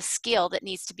skills is a skill that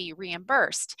needs to be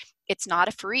reimbursed. It's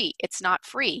not free,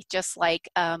 just like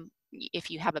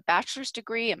if you have a bachelor's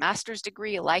degree, a master's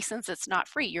degree, a license, it's not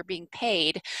free. You're being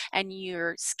paid, and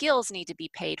your skills need to be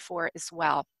paid for as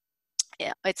well.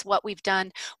 It's what we've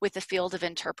done with the field of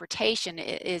interpretation.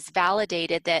 It is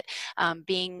validated that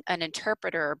being an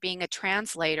interpreter, being a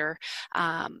translator,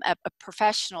 a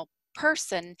professional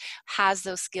person has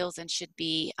those skills and should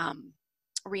be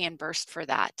reimbursed for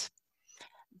that.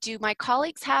 Do my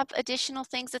colleagues have additional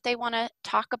things that they want to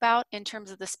talk about in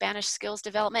terms of the Spanish skills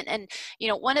development? And, you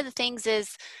know, one of the things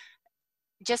is,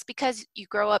 just because you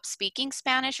grow up speaking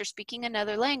Spanish or speaking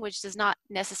another language does not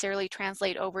necessarily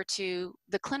translate over to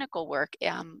the clinical work,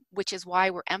 which is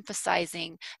why we're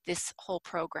emphasizing this whole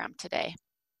program today.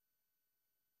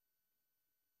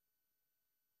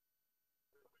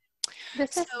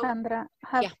 This is Sandra.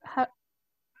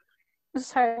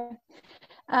 Sorry.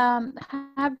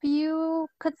 Have you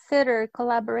considered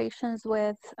collaborations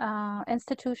with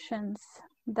institutions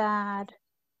that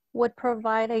would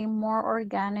provide a more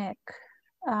organic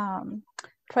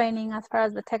training as far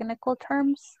as the technical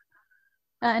terms?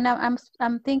 And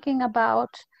I'm thinking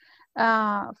about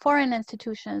foreign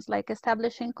institutions, like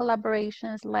establishing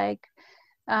collaborations like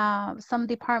some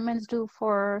departments do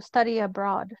for study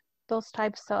abroad, those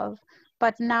types of,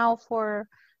 but now for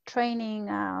training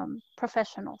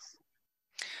professionals.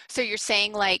 So you're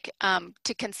saying, like,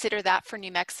 to consider that for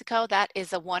New Mexico? That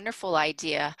is a wonderful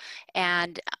idea.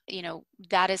 And, you know,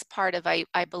 that is part of,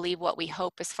 I believe, what we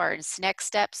hope as far as next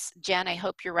steps. Jen, I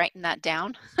hope you're writing that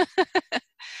down.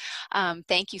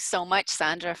 Thank you so much,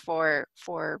 Sandra, for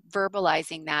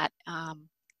verbalizing that.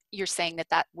 You're saying that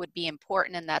that would be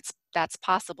important, and that's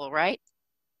possible, right?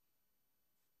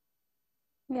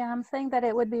 Yeah, I'm saying that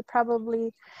it would be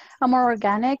probably a more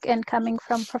organic and coming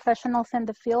from professionals in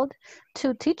the field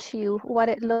to teach you what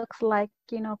it looks like,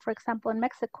 you know, for example, in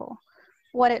Mexico,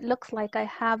 what it looks like. I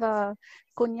have a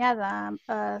cuñada,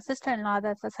 a sister-in-law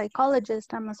that's a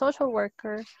psychologist. I'm a social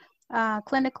worker,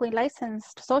 clinically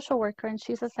licensed social worker, and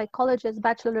she's a psychologist,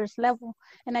 bachelor's level.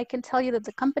 And I can tell you that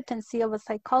the competency of a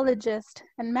psychologist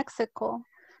in Mexico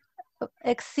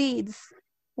exceeds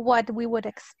what we would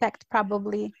expect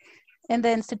probably in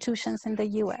the institutions in the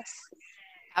US.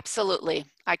 Absolutely.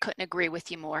 I couldn't agree with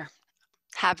you more.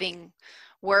 Having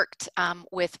worked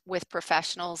with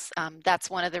professionals, that's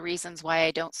one of the reasons why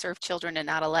I don't serve children and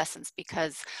adolescents,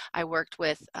 because I worked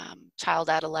with child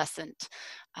adolescent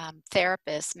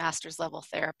therapists, master's level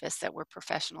therapists that were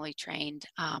professionally trained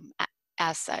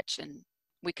as such. And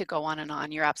we could go on and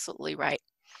on. You're absolutely right.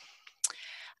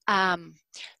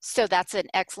 So that's an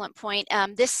excellent point.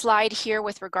 This slide here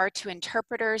with regard to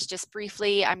interpreters, just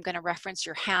briefly, I'm going to reference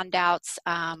your handouts.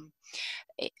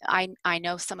 I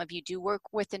know some of you do work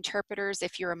with interpreters.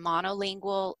 If you're a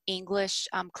monolingual English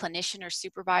clinician or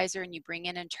supervisor and you bring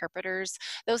in interpreters,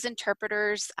 those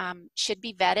interpreters should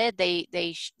be vetted.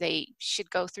 They should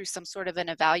go through some sort of an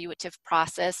evaluative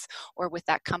process, or with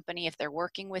that company if they're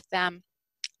working with them,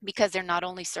 because they're not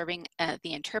only serving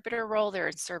the interpreter role,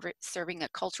 they're serving a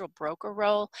cultural broker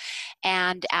role.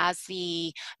 And as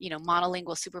the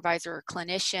monolingual supervisor or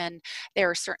clinician, there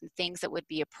are certain things that would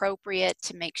be appropriate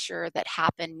to make sure that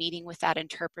happen, meeting with that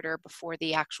interpreter before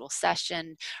the actual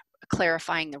session,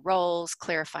 clarifying the roles,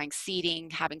 clarifying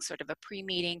seating, having sort of a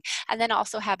pre-meeting, and then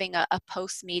also having a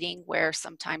post-meeting where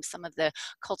sometimes some of the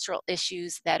cultural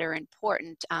issues that are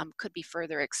important could be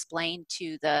further explained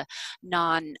to the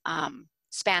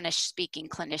Spanish speaking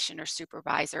clinician or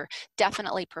supervisor.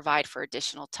 Definitely provide for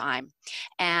additional time.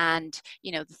 And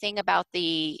the thing about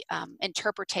the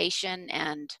interpretation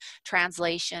and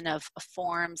translation of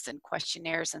forms and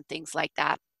questionnaires and things like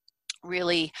that,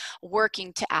 really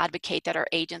working to advocate that our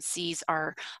agencies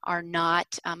are not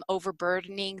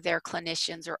overburdening their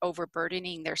clinicians or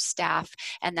overburdening their staff,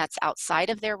 and that's outside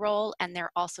of their role, and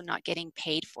they're also not getting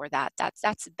paid for that.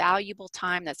 That's valuable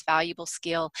time, that's valuable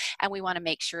skill, and we want to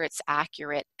make sure it's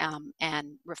accurate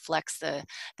and reflects the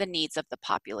needs of the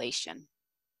population.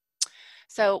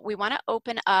 So we want to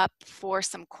open up for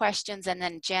some questions, and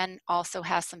then Jen also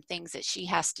has some things that she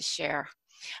has to share.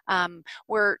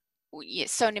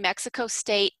 So New Mexico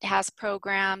State has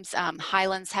programs,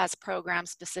 Highlands has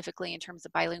programs specifically in terms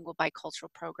of bilingual,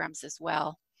 bicultural programs as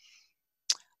well.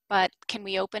 But can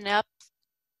we open up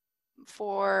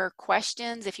for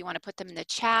questions? If you want to put them in the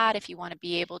chat, if you want to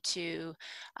be able to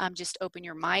just open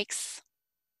your mics.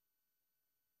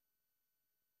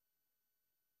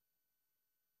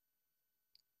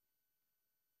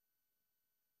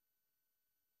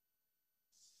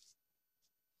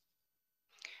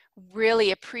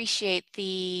 really appreciate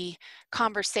the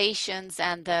conversations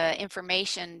and the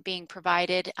information being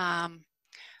provided.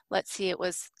 Let's see,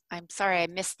 I'm sorry, I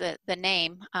missed the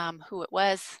name, who it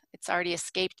was. It's already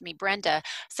escaped me, Brenda.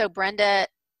 So Brenda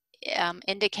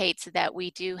indicates that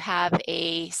we do have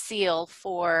a seal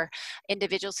for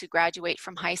individuals who graduate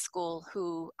from high school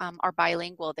who are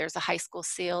bilingual. There's a high school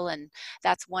seal, and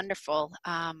that's wonderful.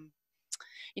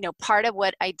 You know, part of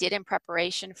what I did in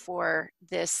preparation for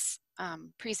this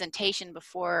presentation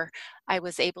before I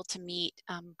was able to meet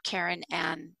Karen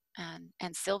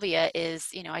and Sylvia is,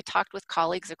 you know, I talked with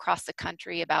colleagues across the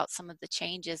country about some of the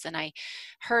changes, and I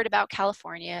heard about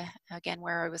California, again,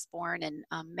 where I was born, and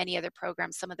many other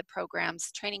programs. Some of the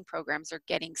programs, training programs, are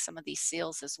getting some of these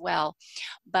seals as well.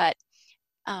 But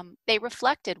they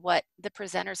reflected what the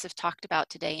presenters have talked about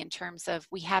today in terms of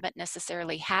we haven't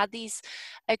necessarily had these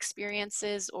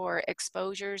experiences or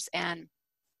exposures, and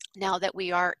now that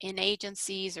we are in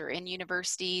agencies or in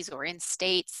universities or in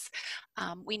states,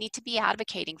 we need to be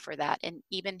advocating for that. And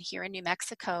even here in New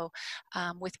Mexico,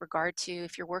 with regard to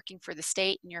if you're working for the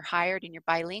state and you're hired and you're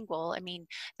bilingual, I mean,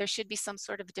 there should be some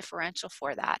sort of differential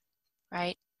for that,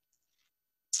 right?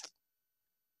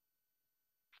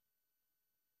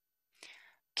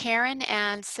 Karen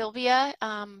and Sylvia,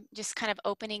 just kind of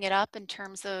opening it up in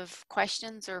terms of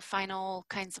questions or final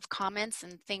kinds of comments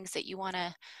and things that you want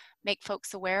to make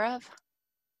folks aware of.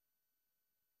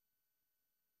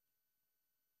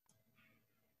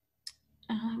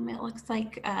 It looks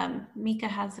like Mika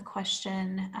has a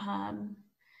question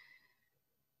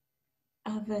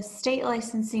of a state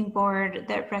licensing board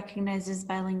that recognizes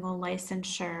bilingual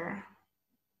licensure.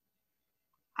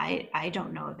 I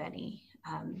don't know of any,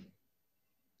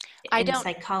 in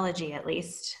psychology at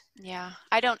least. Yeah,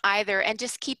 I don't either. And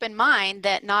just keep in mind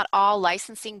that not all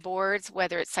licensing boards,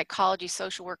 whether it's psychology,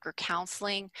 social work, or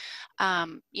counseling,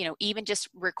 you know, even just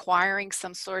requiring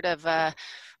some sort of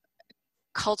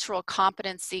cultural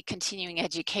competency, continuing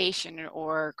education,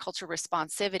 or cultural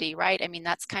responsivity, right? I mean,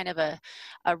 that's kind of a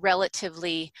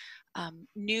relatively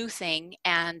new thing,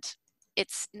 and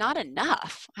it's not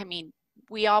enough. I mean,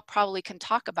 we all probably can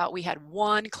talk about, we had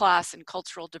one class in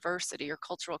cultural diversity or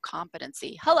cultural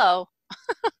competency. Hello.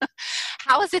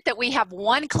 How is it that we have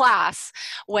one class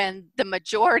when the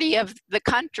majority of the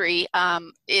country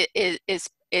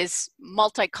is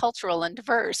multicultural and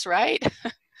diverse, right?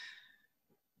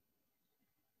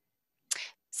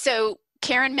 So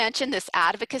Karen mentioned this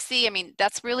advocacy. I mean,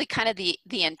 that's really kind of the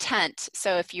intent.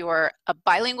 So if you're a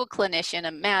bilingual clinician,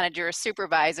 a manager, a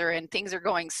supervisor, and things are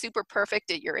going super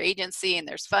perfect at your agency and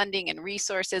there's funding and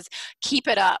resources, keep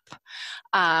it up.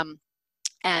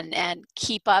 And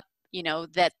keep up, you know,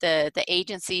 that the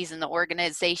agencies and the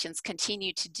organizations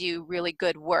continue to do really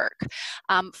good work.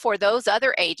 For those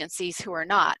other agencies who are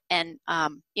not, and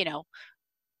you know,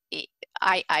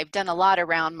 I've done a lot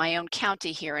around my own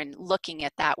county here and looking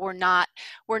at that. We're not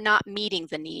meeting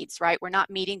the needs, right? We're not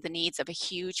meeting the needs of a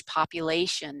huge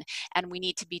population, and we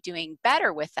need to be doing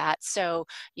better with that. So,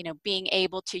 you know, being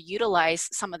able to utilize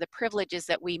some of the privileges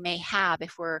that we may have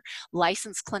if we're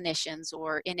licensed clinicians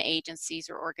or in agencies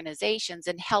or organizations,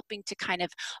 and helping to kind of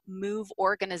move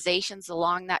organizations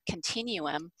along that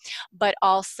continuum, but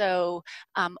also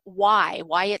why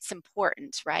it's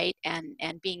important, right?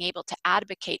 And being able to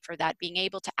advocate for that, being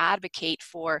able to advocate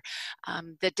for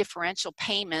the differential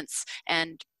payments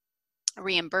and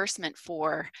reimbursement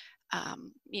for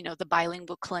you know, the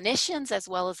bilingual clinicians as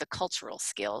well as the cultural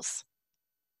skills.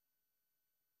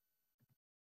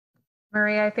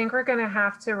 Marie, I think we're going to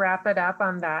have to wrap it up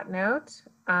on that note.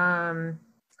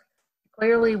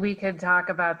 Clearly, we could talk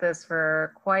about this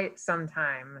for quite some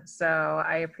time. So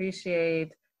I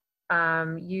appreciate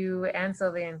you and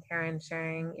Sylvia and Karen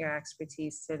sharing your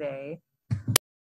expertise today.